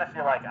even if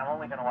you're like, I'm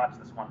only going to watch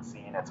this one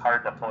scene, it's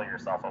hard to pull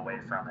yourself away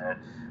from it.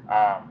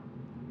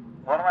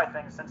 One of my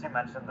things, since you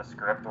mentioned the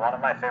script, one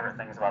of my favorite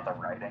things about the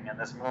writing in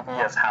this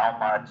movie is how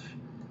much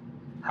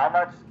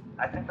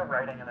I think the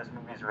writing in this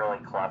movie is really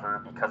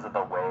clever because of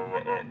the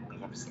way it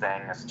leaves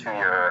things to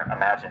your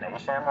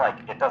imagination.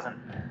 Like, it doesn't...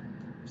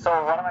 So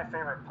one of my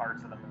favorite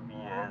parts of the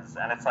movie is,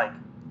 and it's like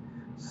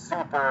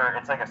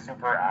a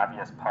super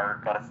obvious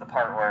part, but it's the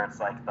part where it's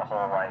like the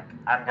whole, like,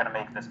 I'm gonna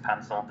make this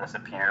pencil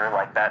disappear,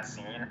 like that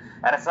scene.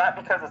 And it's not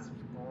because it's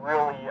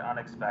really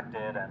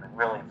unexpected and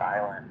really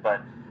violent,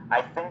 but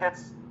I think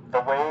it's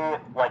the way,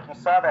 like, you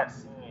saw that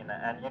scene,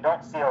 and you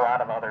don't see a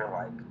lot of other,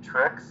 like,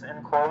 tricks,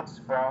 in quotes,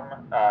 from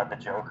the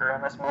Joker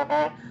in this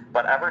movie,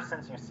 but ever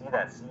since you see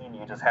that scene,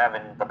 you just have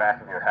in the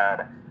back of your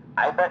head,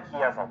 I bet he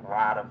has a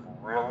lot of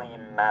really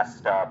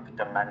messed up,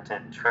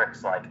 demented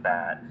tricks like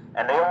that,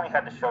 and they only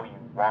had to show you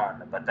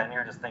one, but then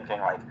you're just thinking,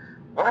 like,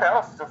 what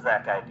else does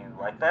that guy do?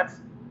 Like,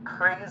 that's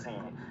crazy.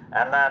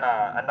 And then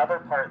another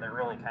part that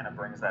really kind of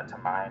brings that to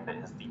mind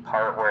is the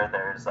part where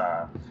there's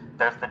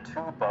the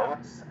two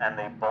boats, and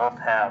they both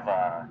have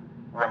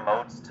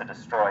remotes to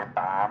destroy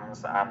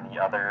bombs on the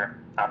other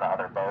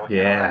boat. Yeah.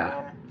 You know what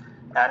I mean?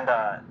 And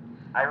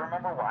I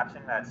remember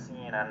watching that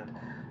scene, and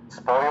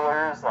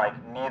spoilers, like,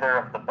 neither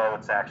of the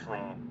boats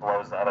actually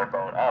blows the other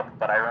boat up,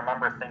 but I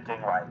remember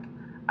thinking, like,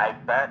 I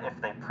bet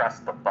if they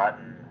pressed the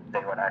button, they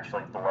would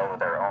actually blow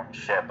their own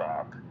ship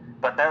up.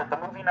 But the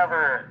movie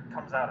never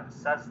comes out and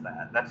says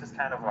that. That's just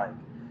kind of, like,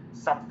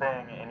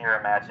 something in your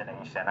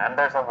imagination. And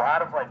there's a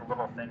lot of, like,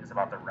 little things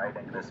about the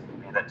writing of this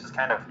movie that just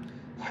kind of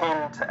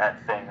hint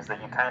at things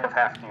that you kind of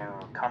have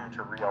to come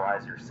to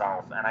realize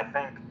yourself. And I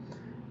think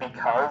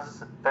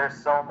because there's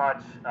so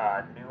much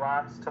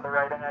nuance to the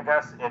writing, I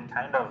guess, it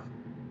kind of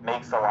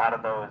makes a lot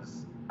of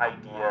those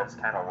ideas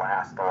kind of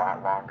last a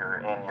lot longer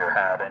in your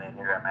head and in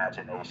your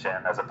imagination,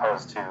 as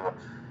opposed to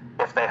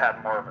if they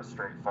had more of a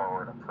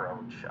straightforward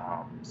approach.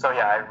 So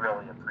yeah, I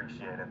really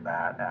appreciated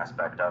that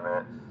aspect of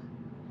it.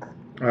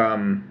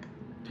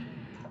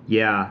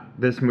 Yeah,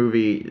 this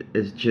movie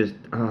is just,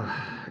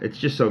 it's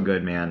just so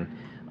good, man.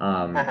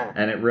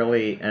 And it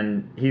really,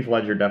 and Heath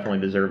Ledger definitely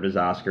deserved his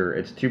Oscar.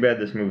 It's too bad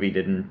this movie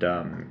didn't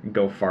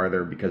go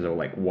farther because of,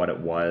 like, what it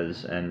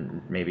was,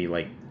 and maybe,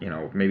 like, you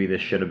know, maybe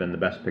this should have been the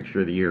best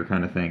picture of the year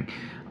kind of thing.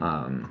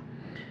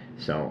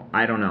 So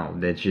I don't know.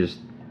 That's just,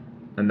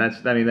 and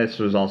this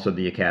was also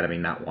the Academy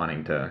not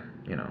wanting to,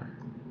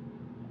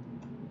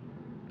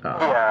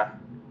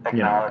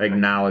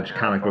 acknowledge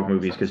comic book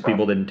movies because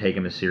people didn't take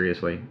them as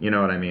seriously. You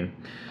know what I mean?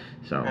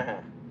 So.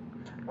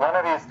 one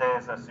of these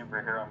days a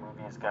superhero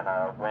movie is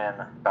gonna win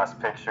Best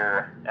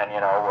Picture, and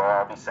we'll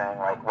all be saying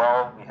like,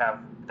 well, we have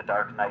The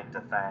Dark Knight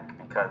to thank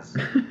because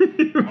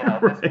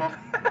Right.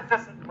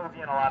 this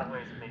movie in a lot of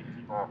ways made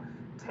people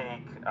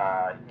take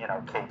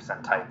capes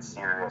and tights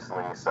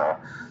seriously. So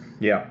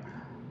Yeah.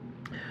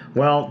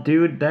 Well,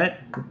 dude,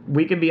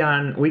 we could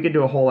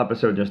do a whole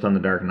episode just on The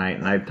Dark Knight,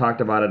 and I've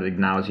talked about it ad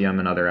nauseum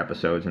in other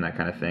episodes and that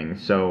kind of thing.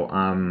 So,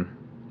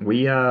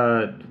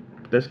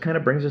 this kind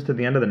of brings us to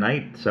the end of the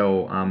night.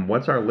 So,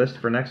 what's our list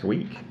for next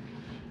week?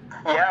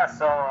 Yeah,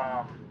 so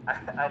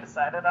I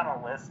decided on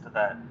a list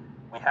that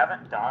we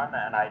haven't done,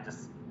 and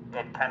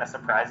it kind of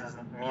surprises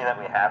me that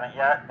we haven't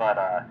yet, but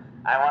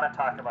I want to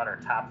talk about our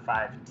top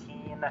 5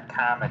 teen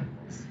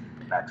comedies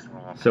next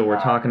week. So we're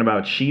talking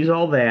about She's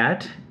All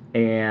That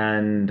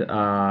and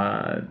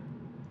American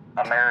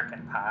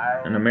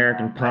Pie. An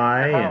American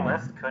Pie. The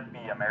list could be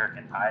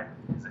American Pie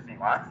movies if you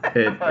want.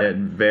 It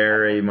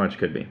very much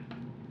could be.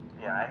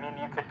 Yeah, I mean,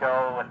 you could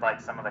go with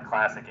like some of the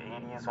classic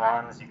 80s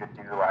ones. You could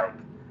do like,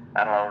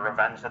 I don't know,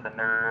 Revenge of the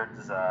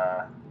Nerds.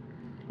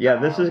 Yeah,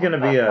 this is going to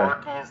be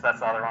Porky's,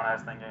 that's the other one I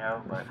was thinking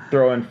of. But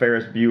throw in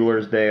Ferris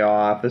Bueller's Day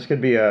Off. This could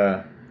be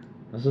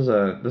this is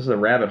a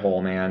rabbit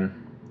hole, man.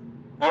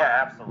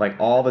 Yeah, absolutely. Like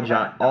all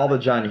the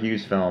John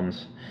Hughes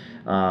films.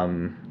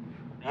 Yeah,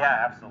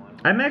 absolutely.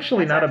 I'm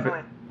actually not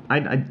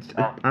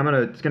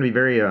it's gonna be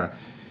very I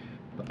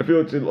feel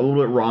it's a little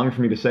bit wrong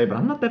for me to say, but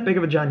I'm not that big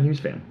of a John Hughes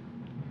fan.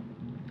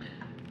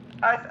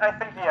 I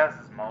think he has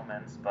his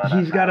moments, but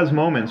he's got his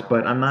moments,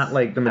 but I'm not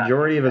like the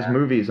majority of his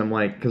movies. I'm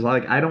like, because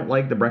I don't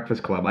like The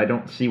Breakfast Club. I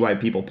don't see why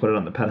people put it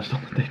on the pedestal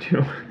that they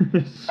do.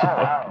 So, oh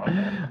wow.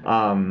 Okay.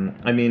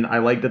 I mean, I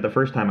liked it the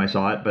first time I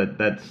saw it, but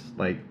that's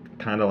like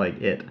kind of like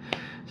it.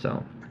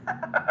 So.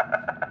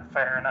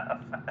 Fair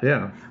enough.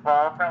 Yeah.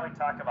 Well, we'll probably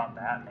talk about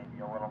that maybe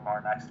a little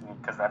more next week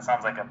because that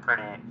sounds like a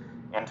pretty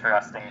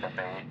interesting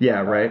debate. Yeah.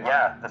 Right.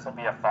 Yeah, this will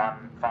be a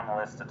fun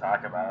list to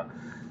talk about.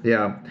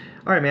 Yeah.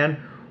 All right, man.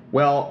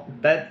 Well,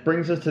 that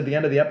brings us to the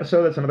end of the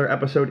episode. That's another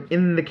episode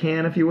in the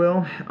can, if you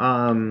will.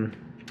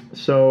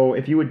 So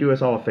if you would do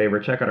us all a favor,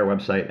 check out our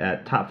website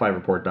at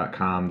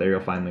top5report.com. There you'll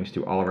find links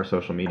to all of our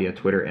social media,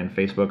 Twitter and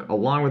Facebook,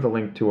 along with a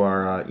link to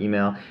our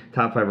email,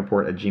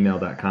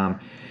 top5report@gmail.com.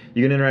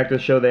 You can interact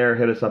with the show there.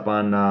 Hit us up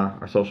on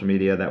our social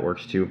media. That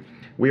works too.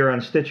 We are on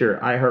Stitcher,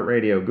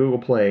 iHeartRadio, Google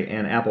Play,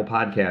 and Apple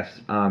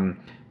Podcasts.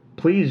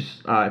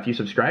 Please, if you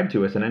subscribe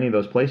to us in any of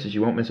those places,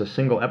 you won't miss a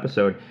single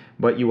episode,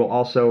 but you will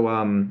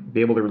also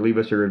be able to leave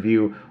us a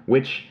review,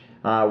 which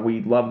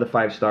we love the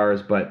 5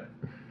 stars, but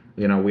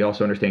we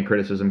also understand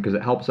criticism because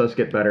it helps us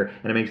get better,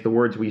 and it makes the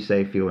words we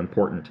say feel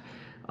important.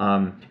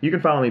 You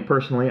can follow me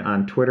personally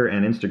on Twitter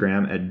and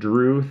Instagram at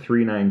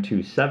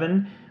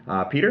Drew3927.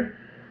 Peter?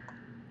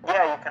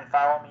 Yeah, you can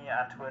follow me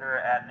on Twitter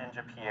at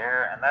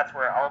NinjaPierre, and that's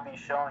where I'll be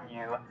showing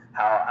you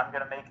how I'm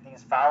going to make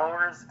these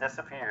followers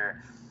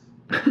disappear.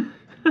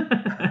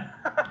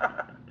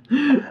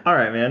 All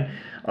right, man.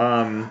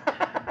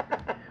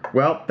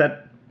 Well,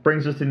 that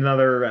brings us to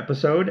another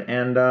episode,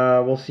 and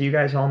we'll see you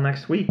guys all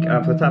next week.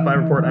 For the Top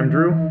 5 Report, I'm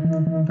Drew.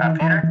 I'm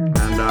Peter. And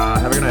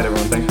have a good night,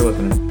 everyone. Thanks for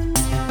listening.